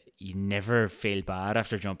 You never feel bad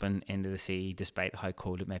after jumping into the sea, despite how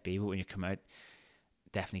cold it might be. But when you come out,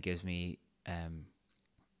 definitely gives me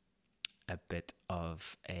a bit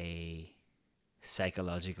of a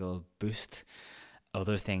psychological boost.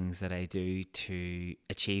 Other things that I do to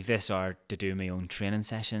achieve this are to do my own training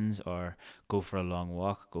sessions, or go for a long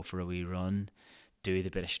walk, go for a wee run, do the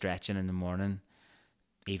bit of stretching in the morning,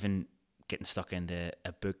 even getting stuck into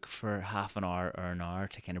a book for half an hour or an hour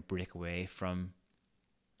to kind of break away from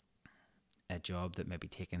a job that may be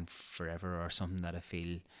taking forever, or something that I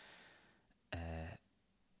feel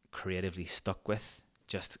creatively stuck with.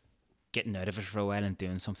 Just getting out of it for a while and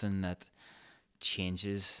doing something that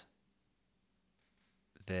changes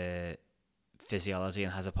the physiology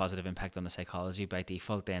and has a positive impact on the psychology by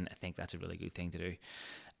default, then I think that's a really good thing to do.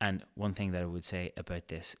 And one thing that I would say about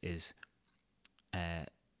this is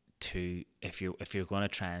to if you're going to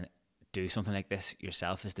try and do something like this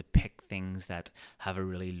yourself, is to pick things that have a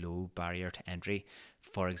really low barrier to entry.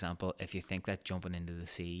 For example, if you think that jumping into the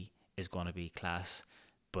sea is going to be class,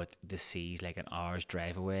 but the sea's like an hour's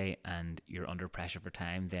drive away and you're under pressure for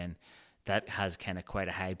time, then that has kind of quite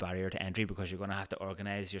a high barrier to entry, because you're going to have to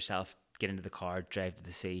organize yourself, get into the car, drive to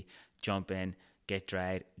the sea, jump in, get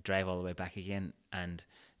dried, drive all the way back again. And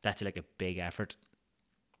that's like a big effort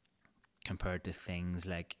compared to things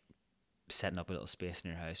like setting up a little space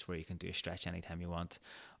in your house where you can do a stretch anytime you want,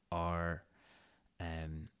 or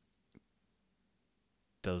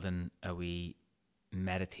building a wee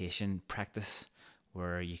meditation practice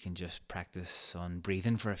where you can just practice on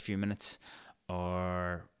breathing for a few minutes.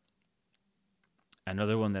 Or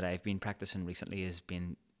another one that I've been practicing recently has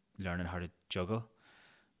been learning how to juggle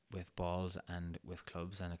with balls and with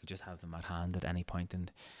clubs, and I could just have them at hand at any point and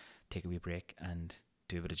take a wee break and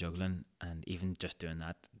do a bit of juggling. And even just doing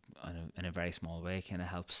that in a very small way kind of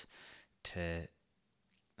helps to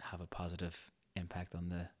have a positive impact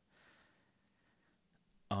on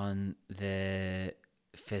the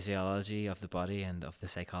physiology of the body and of the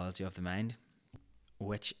psychology of the mind,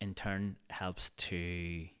 which in turn helps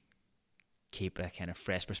to keep a kind of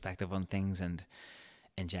fresh perspective on things and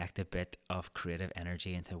inject a bit of creative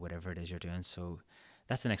energy into whatever it is you're doing. So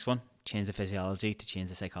that's the next one. Change the physiology to change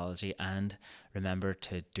the psychology, and remember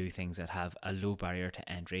to do things that have a low barrier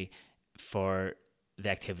to entry for the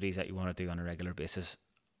activities that you want to do on a regular basis.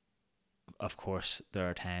 Of course, there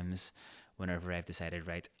are times whenever I've decided,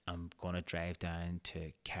 right, I'm going to drive down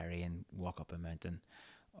to Kerry and walk up a mountain,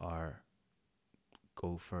 or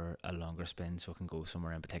go for a longer spin so I can go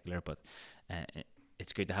somewhere in particular. But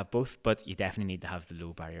it's good to have both, but you definitely need to have the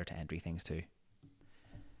low barrier to entry things too.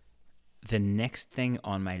 The next thing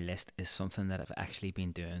on my list is something that I've actually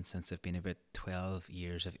been doing since I've been about 12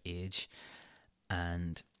 years of age,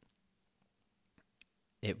 and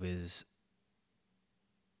it was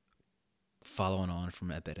following on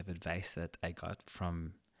from a bit of advice that I got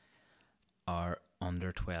from our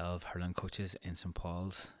under 12 hurling coaches in St.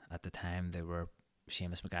 Paul's. At the time, they were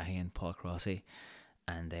Seamus McGahey and Paul Crossy,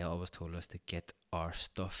 and they always told us to get our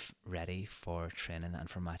stuff ready for training and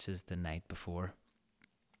for matches the night before.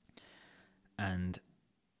 And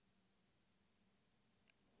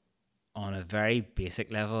on a very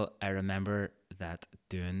basic level, I remember that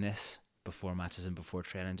doing this before matches and before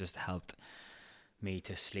training just helped me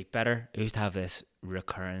to sleep better. I used to have this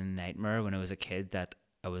recurring nightmare when I was a kid that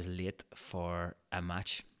I was late for a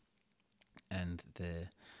match, and the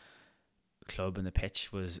club and the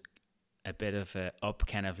pitch was a bit of a up,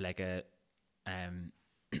 kind of like a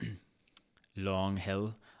long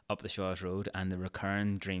hill up the Shaws Road, and the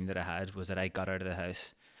recurring dream that I had was that I got out of the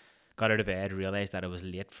house, got out of bed, realised that I was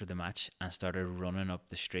late for the match, and started running up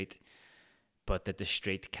the street. but that the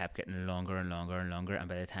street kept getting longer and longer and longer, and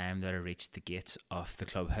by the time that I reached the gates of the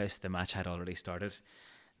clubhouse, the match had already started.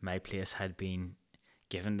 My place had been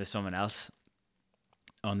given to someone else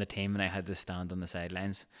on the team, and I had to stand on the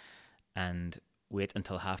sidelines and wait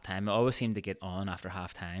until half time. I always seemed to get on after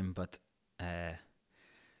half time, but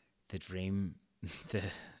the dream,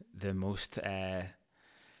 the most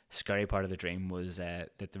scary part of the dream was that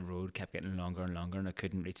the road kept getting longer and longer, and I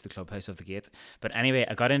couldn't reach the clubhouse of the gate. But anyway,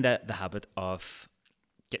 I got into the habit of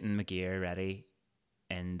getting my gear ready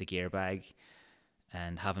in the gear bag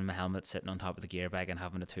and having my helmet sitting on top of the gear bag and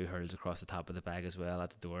having the 2 hurls across the top of the bag as well at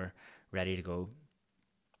the door, ready to go.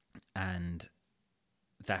 And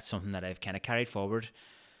that's something that I've kind of carried forward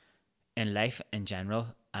in life in general.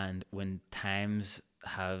 And when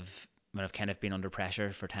I've kind of been under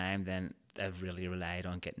pressure for time, then I've really relied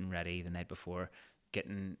on getting ready the night before,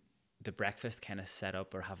 getting the breakfast kind of set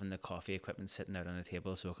up, or having the coffee equipment sitting out on the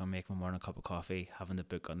table so I can make my morning cup of coffee, having the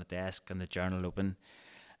book on the desk and the journal open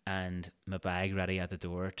and my bag ready at the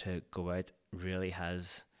door to go out. Really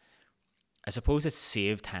has, I suppose it's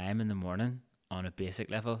saved time in the morning on a basic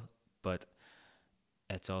level, but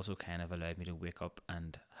it's also kind of allowed me to wake up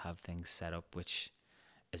and have things set up, which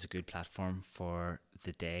is a good platform for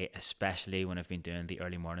the day, especially when I've been doing the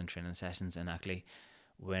early morning training sessions in Ackley.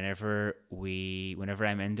 Whenever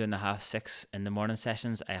I'm in doing the 6:30 in the morning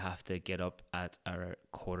sessions, I have to get up at a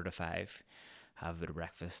 4:45, have a bit of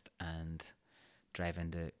breakfast, and drive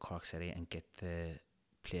into Cork City and get the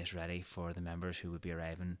place ready for the members who would be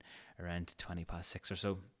arriving around 6:20 or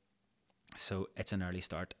so. So it's an early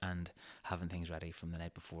start, and having things ready from the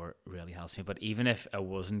night before really helps me. But even if I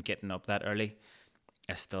wasn't getting up that early,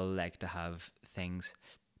 I still like to have things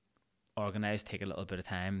organised, take a little bit of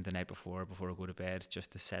time the night before I go to bed,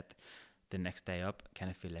 just to set the next day up.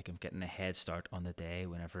 Kind of feel like I'm getting a head start on the day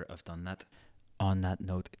whenever I've done that. On that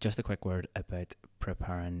note, just a quick word about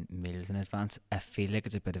preparing meals in advance. I feel like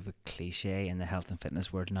it's a bit of a cliche in the health and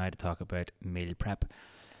fitness world now to talk about meal prep,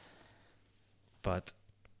 but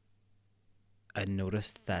I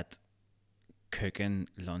noticed that cooking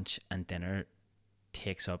lunch and dinner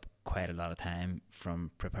takes up quite a lot of time,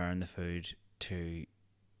 from preparing the food to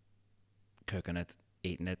cooking it,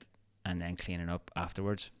 eating it, and then cleaning up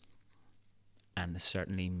afterwards. And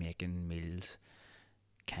certainly making meals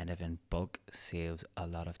kind of in bulk saves a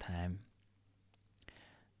lot of time.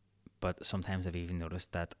 But sometimes I've even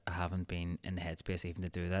noticed that I haven't been in the headspace even to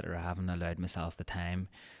do that, or I haven't allowed myself the time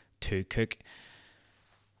to cook.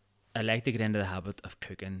 I like to get into the habit of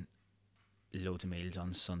cooking loads of meals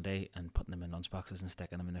on Sunday and putting them in lunch boxes and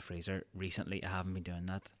sticking them in the freezer. Recently I haven't been doing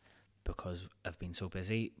that because I've been so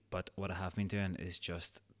busy, but what I have been doing is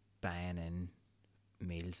just buying in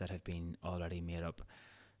meals that have been already made up.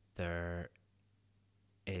 There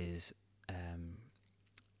is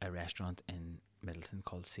a restaurant in Middleton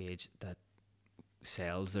called Sage that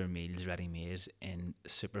sells their meals ready made in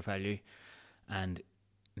super value, and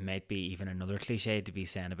might be even another cliche to be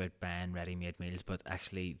saying about buying ready-made meals, but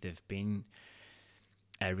actually they've been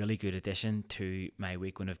a really good addition to my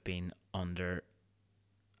week when I've been under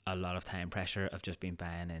a lot of time pressure. I've just been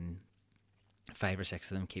buying in 5 or 6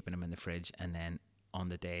 of them, keeping them in the fridge, and then on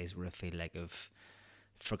the days where I feel like I've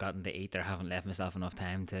forgotten to eat or haven't left myself enough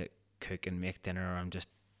time to cook and make dinner, or I'm just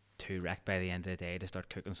too wrecked by the end of the day to start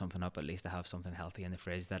cooking something up, at least I have something healthy in the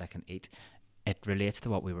fridge that I can eat. It relates to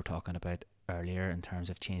what we were talking about earlier in terms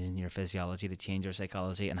of changing your physiology to change your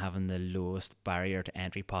psychology, and having the lowest barrier to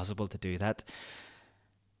entry possible to do that.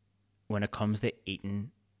 When it comes to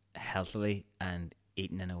eating healthily and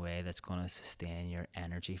eating in a way that's going to sustain your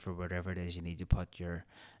energy for whatever it is you need to put your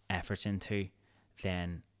efforts into,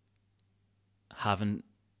 then having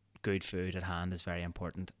good food at hand is very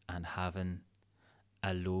important, and having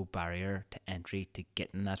a low barrier to entry to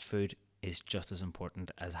getting that food is just as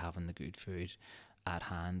important as having the good food at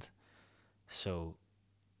hand. So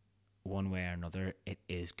one way or another, it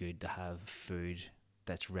is good to have food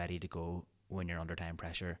that's ready to go when you're under time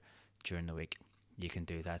pressure during the week. You can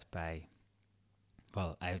do that by,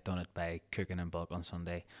 well, I've done it by cooking in bulk on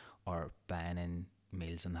Sunday, or buying in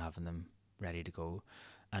meals and having them ready to go.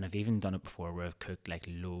 And I've even done it before where I've cooked like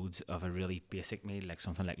loads of a really basic meal, like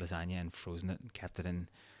something like lasagna, and frozen it and kept it in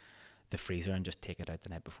the freezer and just take it out the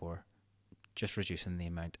night before. Just reducing the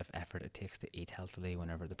amount of effort it takes to eat healthily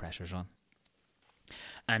whenever the pressure's on.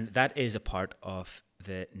 And that is a part of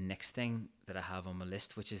the next thing that I have on my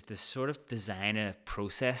list, which is to sort of design a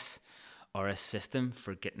process or a system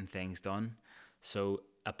for getting things done. So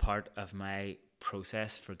a part of my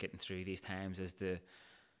process for getting through these times is to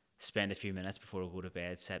spend a few minutes before I go to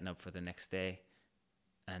bed setting up for the next day,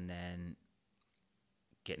 and then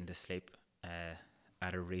getting to sleep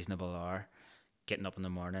at a reasonable hour, getting up in the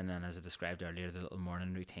morning, and as I described earlier, the little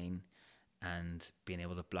morning routine, and being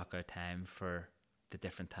able to block out time for the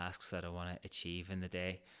different tasks that I want to achieve in the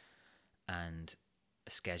day, and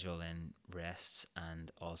schedule in rests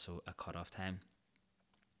and also a cutoff time,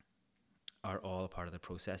 are all a part of the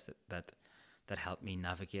process that help me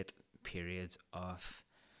navigate periods of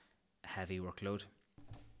heavy workload.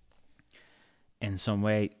 In some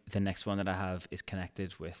way, the next one that I have is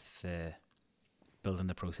connected with building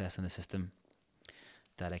the process and the system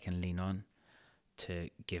that I can lean on to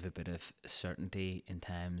give a bit of certainty in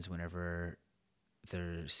times whenever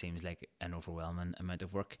there seems like an overwhelming amount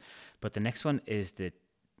of work. But the next one is that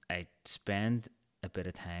I spend a bit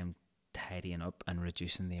of time tidying up and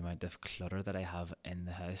reducing the amount of clutter that I have in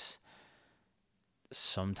the house.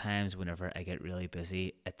 Sometimes whenever I get really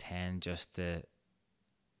busy, I tend just to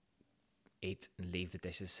eat and leave the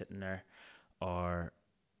dishes sitting there, or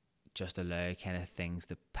just allow kind of things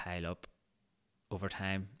to pile up over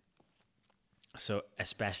time. So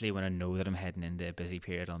especially when I know that I'm heading into a busy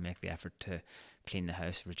period, I'll make the effort to clean the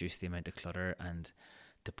house, reduce the amount of clutter, and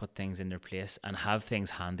to put things in their place and have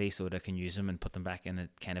things handy so that I can use them and put them back in a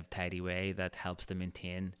kind of tidy way that helps to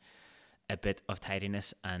maintain a bit of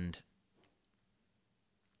tidiness. And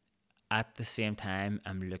at the same time,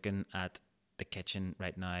 I'm looking at the kitchen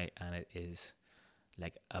right now, and it is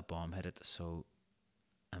like a bomb hit it. So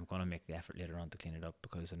I'm going to make the effort later on to clean it up,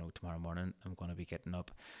 because I know tomorrow morning I'm going to be getting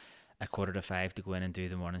up at 4:45 to go in and do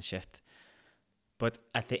the morning shift. But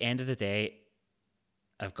at the end of the day,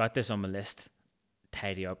 I've got this on my list: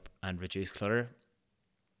 tidy up and reduce clutter.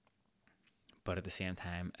 But at the same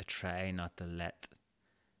time, I try not to let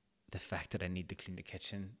the fact that I need to clean the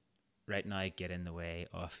kitchen right now get in the way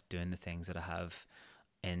of doing the things that I have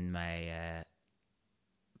in my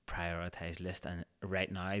prioritized list. And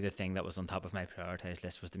right now, the thing that was on top of my prioritized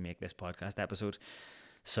list was to make this podcast episode.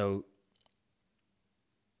 So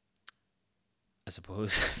I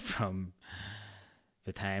suppose from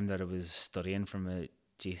the time that I was studying for my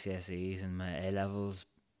GCSEs and my A-levels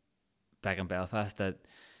back in Belfast, that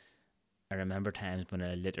I remember times when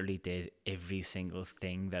I literally did every single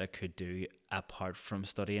thing that I could do apart from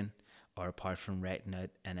studying, or apart from writing out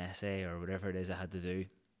an essay or whatever it is I had to do.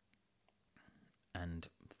 And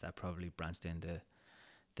that probably branched into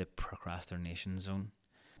the procrastination zone.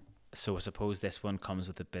 So I suppose this one comes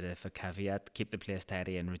with a bit of a caveat: keep the place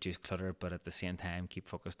tidy and reduce clutter, but at the same time keep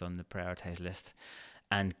focused on the prioritized list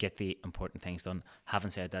and get the important things done.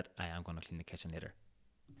 Having said that, I am going to clean the kitchen later.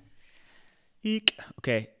 Eek.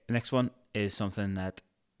 Okay, the next one is something that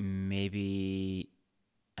maybe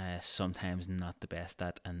sometimes not the best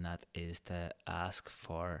at, and that is to ask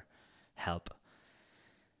for help.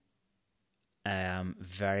 I am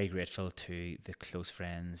very grateful to the close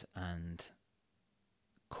friends and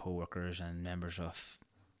co-workers and members of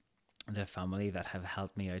the family that have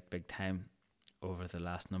helped me out big time over the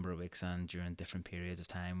last number of weeks and during different periods of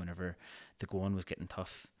time whenever the going was getting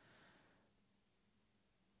tough.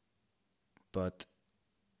 But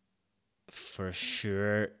for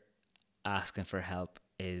sure, asking for help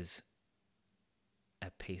is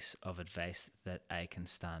a piece of advice that I can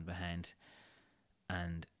stand behind.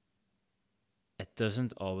 And it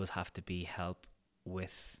doesn't always have to be help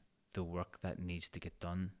with the work that needs to get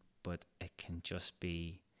done, but it can just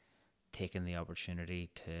be taking the opportunity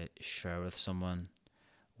to share with someone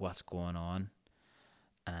what's going on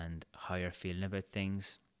and how you're feeling about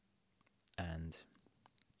things, and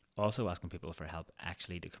also asking people for help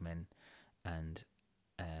actually to come in and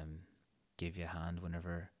give you a hand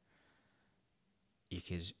whenever you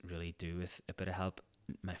could really do with a bit of help.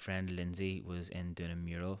 My friend Lindsay was in doing a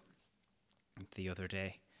mural the other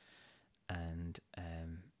day, and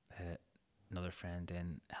had another friend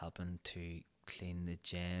in helping to clean the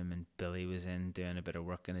gym, and Billy was in doing a bit of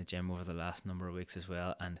work in the gym over the last number of weeks as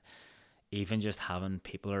well. And even just having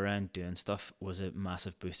people around doing stuff was a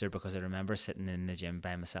massive booster, because I remember sitting in the gym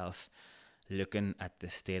by myself, looking at the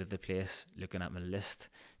state of the place, looking at my list,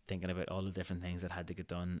 thinking about all the different things that had to get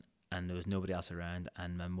done, and there was nobody else around,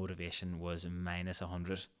 and my motivation was minus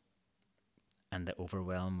 100, and the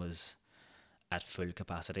overwhelm was at full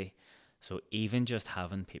capacity. So even just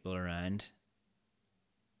having people around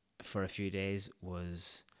for a few days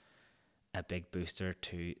was a big booster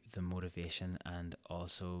to the motivation, and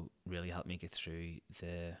also really helped me get through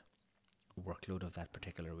the workload of that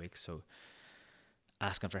particular week. So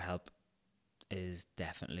asking for help is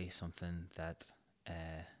definitely something that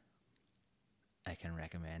I can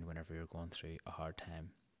recommend whenever you're going through a hard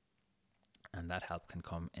time, and that help can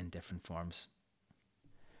come in different forms.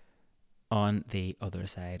 On the other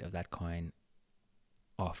side of that coin,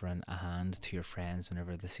 offering a hand to your friends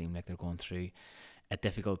whenever they seem like they're going through a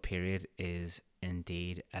difficult period is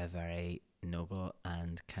indeed a very noble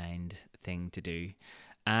and kind thing to do.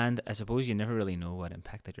 And I suppose you never really know what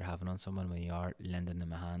impact that you're having on someone when you are lending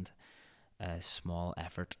them a hand. A small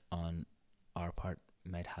effort on our part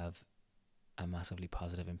might have a massively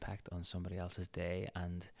positive impact on somebody else's day,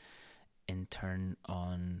 and in turn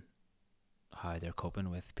on how they're coping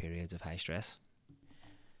with periods of high stress.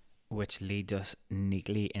 Which leads us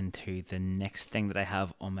neatly into the next thing that I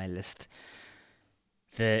have on my list.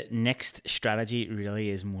 The next strategy really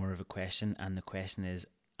is more of a question, and the question is,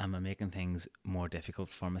 am I making things more difficult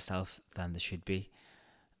for myself than they should be?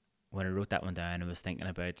 When I wrote that one down, I was thinking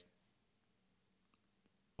about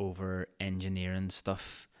over engineering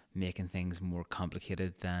stuff, making things more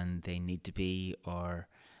complicated than they need to be, or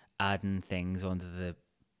adding things onto the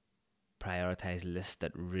prioritized list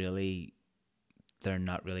that really they're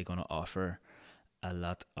not really going to offer a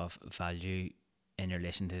lot of value in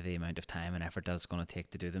relation to the amount of time and effort that it's going to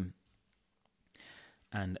take to do them.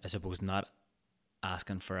 And I suppose not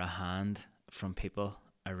asking for a hand from people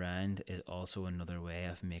around is also another way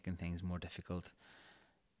of making things more difficult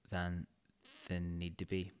than they need to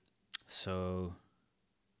be. So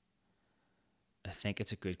I think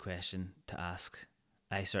it's a good question to ask.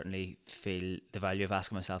 I certainly feel the value of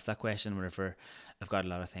asking myself that question whenever I've got a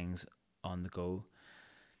lot of things on the go.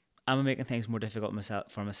 Am I making things more difficult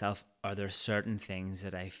for myself? Are there certain things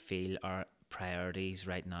that I feel are priorities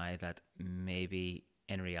right now that maybe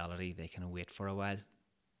in reality they can wait for a while?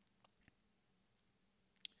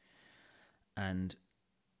 And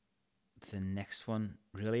the next one,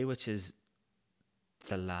 really, which is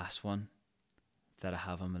the last one that I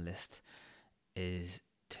have on my list, is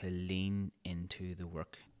to lean into the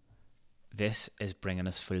work. This is bringing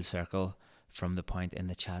us full circle from the point in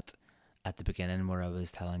the chat at the beginning where I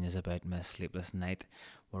was telling you about my sleepless night,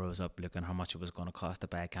 where I was up looking how much it was going to cost to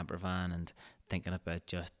buy a camper van and thinking about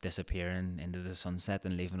just disappearing into the sunset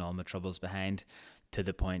and leaving all my troubles behind, to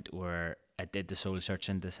the point where I did the soul search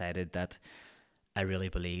and decided that I really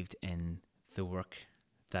believed in the work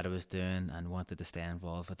that I was doing and wanted to stay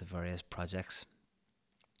involved with the various projects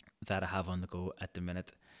that I have on the go at the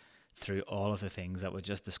minute, through all of the things that we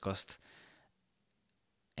just discussed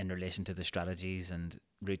in relation to the strategies and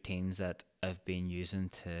routines that I've been using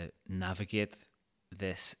to navigate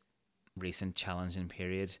this recent challenging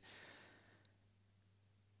period,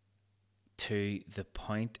 to the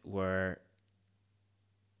point where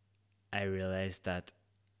I realized that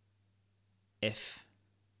if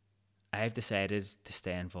I've decided to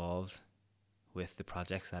stay involved with the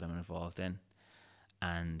projects that I'm involved in,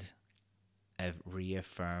 and I've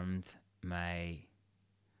reaffirmed my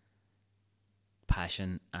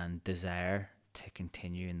passion and desire to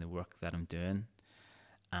continue in the work that I'm doing,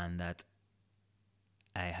 and that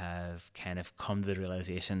I have kind of come to the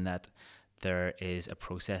realization that there is a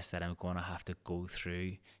process that I'm going to have to go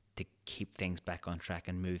through to keep things back on track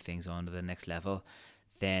and move things on to the next level,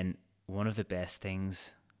 then one of the best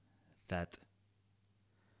things that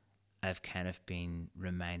I've kind of been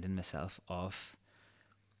reminding myself of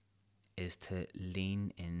is to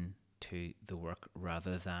lean into the work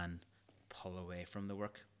rather than pull away from the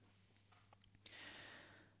work.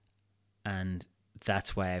 And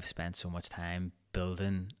that's why I've spent so much time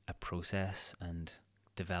building a process and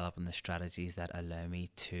developing the strategies that allow me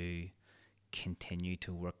to continue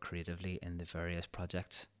to work creatively in the various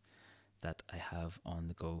projects that I have on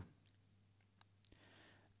the go.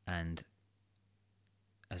 And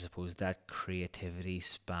I suppose that creativity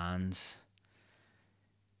spans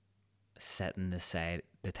setting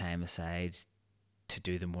the time aside to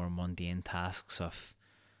do the more mundane tasks of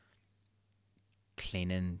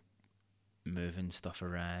cleaning, moving stuff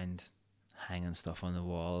around, hanging stuff on the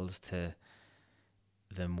walls, to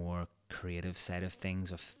the more creative side of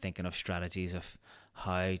things, of thinking of strategies of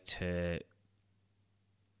how to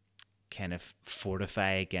kind of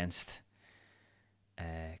fortify against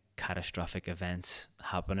catastrophic events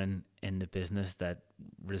happening in the business that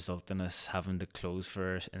result in us having to close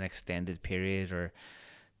for an extended period, or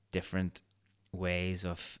different ways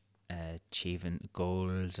of achieving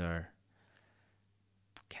goals, or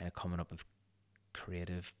kind of coming up with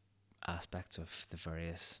creative aspects of the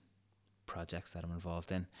various projects that I'm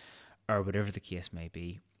involved in, or whatever the case may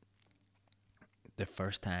be. The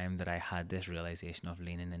first time that I had this realization of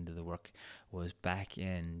leaning into the work was back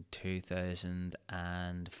in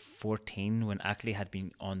 2014, when Ackley had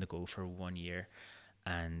been on the go for 1 year,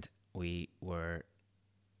 and we were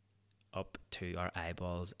up to our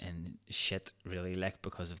eyeballs in shit, really, like,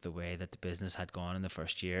 because of the way that the business had gone in the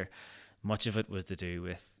first year. Much of it was to do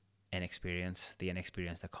with the inexperience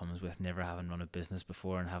that comes with never having run a business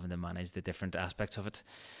before and having to manage the different aspects of it.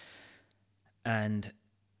 And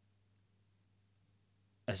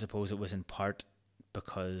I suppose it was in part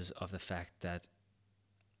because of the fact that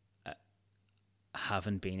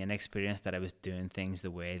having been inexperienced, that I was doing things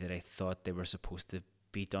the way that I thought they were supposed to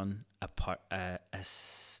be done,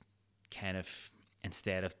 as kind of,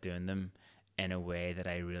 instead of doing them in a way that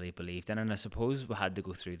I really believed in. And I suppose we had to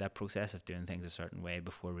go through that process of doing things a certain way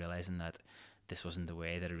before realizing that this wasn't the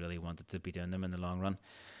way that I really wanted to be doing them in the long run.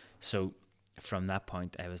 So from that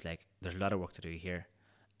point, I was like, there's a lot of work to do here.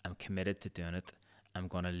 I'm committed to doing it. I'm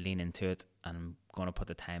going to lean into it, and I'm going to put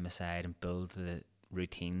the time aside and build the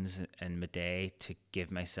routines in my day to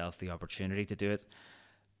give myself the opportunity to do it.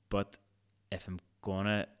 But if I'm going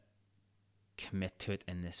to commit to it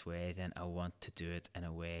in this way, then I want to do it in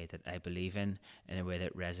a way that I believe in a way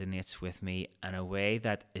that resonates with me, and a way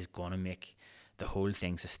that is going to make the whole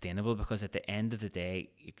thing sustainable. Because at the end of the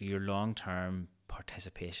day, your long-term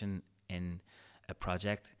participation in a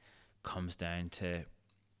project comes down to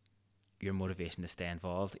your motivation to stay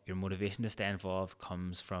involved. Your motivation to stay involved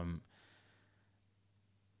comes from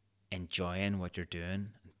enjoying what you're doing,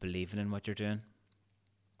 believing in what you're doing,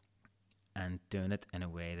 and doing it in a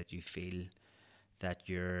way that you feel that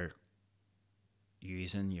you're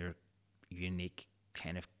using your unique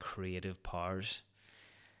kind of creative powers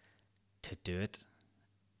to do it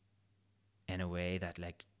in a way that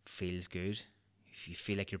like feels good. If you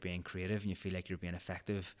feel like you're being creative and you feel like you're being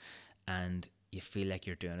effective, and you feel like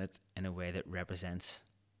you're doing it in a way that represents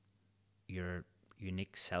your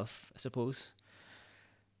unique self, I suppose,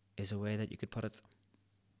 is a way that you could put it.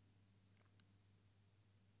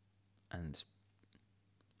 And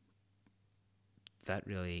that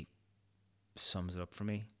really sums it up for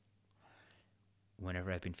me.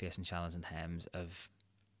 Whenever I've been facing challenging times, I've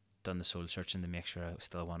done the soul searching to make sure I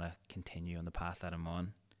still want to continue on the path that I'm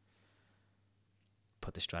on,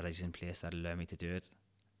 put the strategies in place that allow me to do it,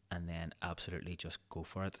 and then absolutely just go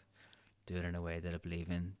for it. Do it in a way that I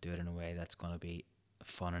believe in, do it in a way that's going to be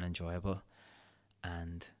fun and enjoyable,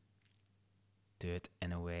 and do it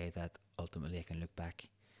in a way that ultimately I can look back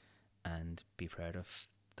and be proud of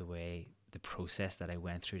the process that I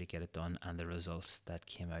went through to get it done, and the results that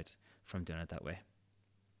came out from doing it that way.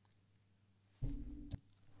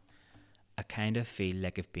 I kind of feel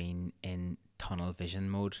like I've been in tunnel vision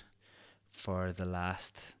mode for the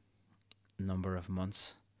last number of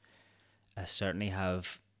months. I certainly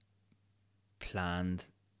have planned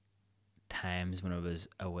times when I was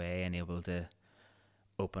away and able to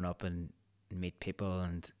open up and meet people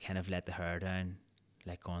and kind of let the hair down,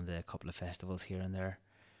 like going to a couple of festivals here and there.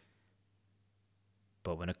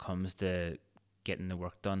 But when it comes to getting the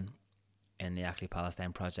work done in the Ackley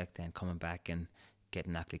Palestine project, then coming back and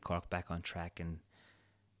getting Ackley Cork back on track and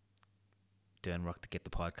doing work to get the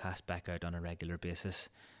podcast back out on a regular basis,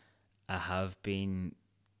 I have been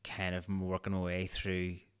kind of working my way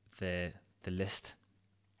through the list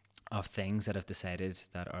of things that I've decided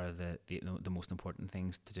that are the most important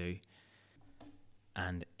things to do.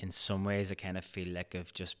 And in some ways I kind of feel like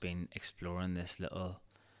I've just been exploring this little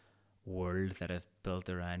world that I've built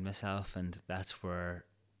around myself, and that's where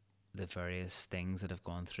the various things that I've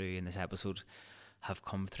gone through in this episode have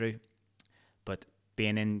come through. But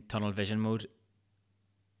being in tunnel vision mode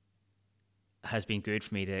has been good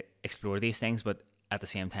for me to explore these things, but at the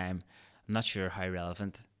same time, I'm not sure how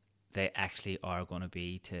relevant they actually are going to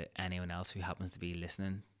be to anyone else who happens to be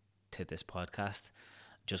listening to this podcast.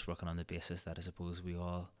 Just working on the basis that I suppose we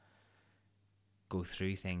all go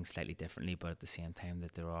through things slightly differently, but at the same time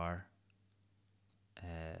that there are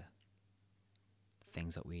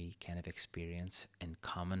things that we kind of experience in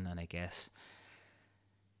common. And I guess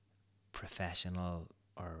professional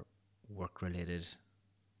or work related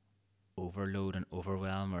overload and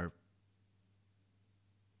overwhelm are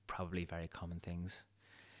probably very common things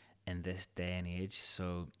in this day and age.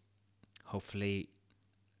 So hopefully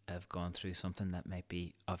I've gone through something that might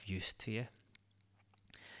be of use to you.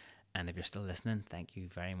 And if you're still listening, thank you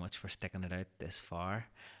very much for sticking it out this far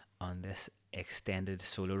on this extended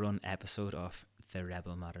solo run episode of the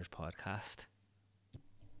Rebel Matters podcast.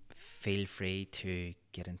 Feel free to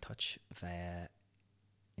get in touch via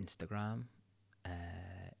Instagram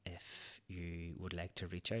if you would like to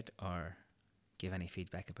reach out or give any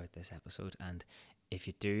feedback about this episode. And if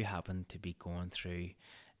you do happen to be going through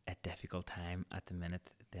a difficult time at the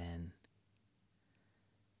minute, then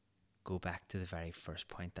go back to the very first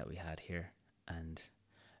point that we had here and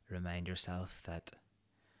remind yourself that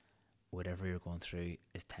whatever you're going through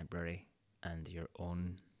is temporary, and your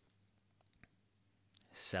own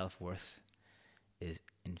self-worth is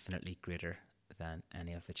infinitely greater than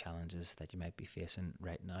any of the challenges that you might be facing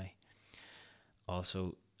right now.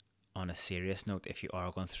 Also, on a serious note, if you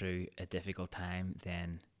are going through a difficult time,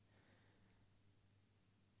 then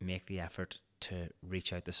make the effort to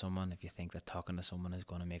reach out to someone if you think that talking to someone is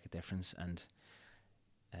going to make a difference, and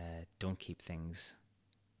don't keep things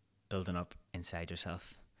building up inside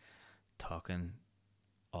yourself. Talking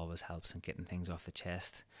always helps, and getting things off the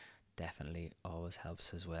chest definitely always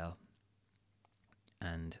helps as well.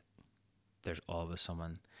 And there's always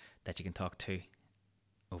someone that you can talk to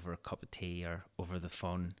over a cup of tea or over the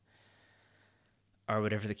phone or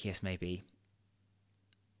whatever the case may be.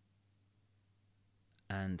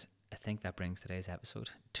 And I think that brings today's episode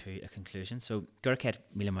to a conclusion. So, Gurkhead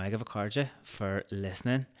Mila Maigava Karja for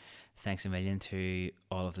listening. Thanks a million to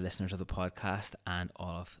all of the listeners of the podcast and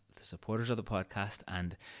all of the supporters of the podcast.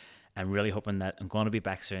 And I'm really hoping that I'm going to be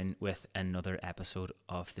back soon with another episode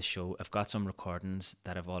of the show. I've got some recordings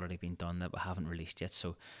that have already been done that we haven't released yet,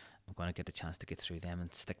 so I'm going to get the chance to get through them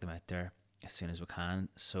and stick them out there as soon as we can.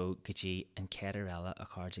 So, Gigi and Kedarella a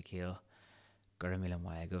Karja Keel, Gura Mila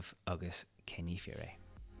Maigava Agus Kenny Fury.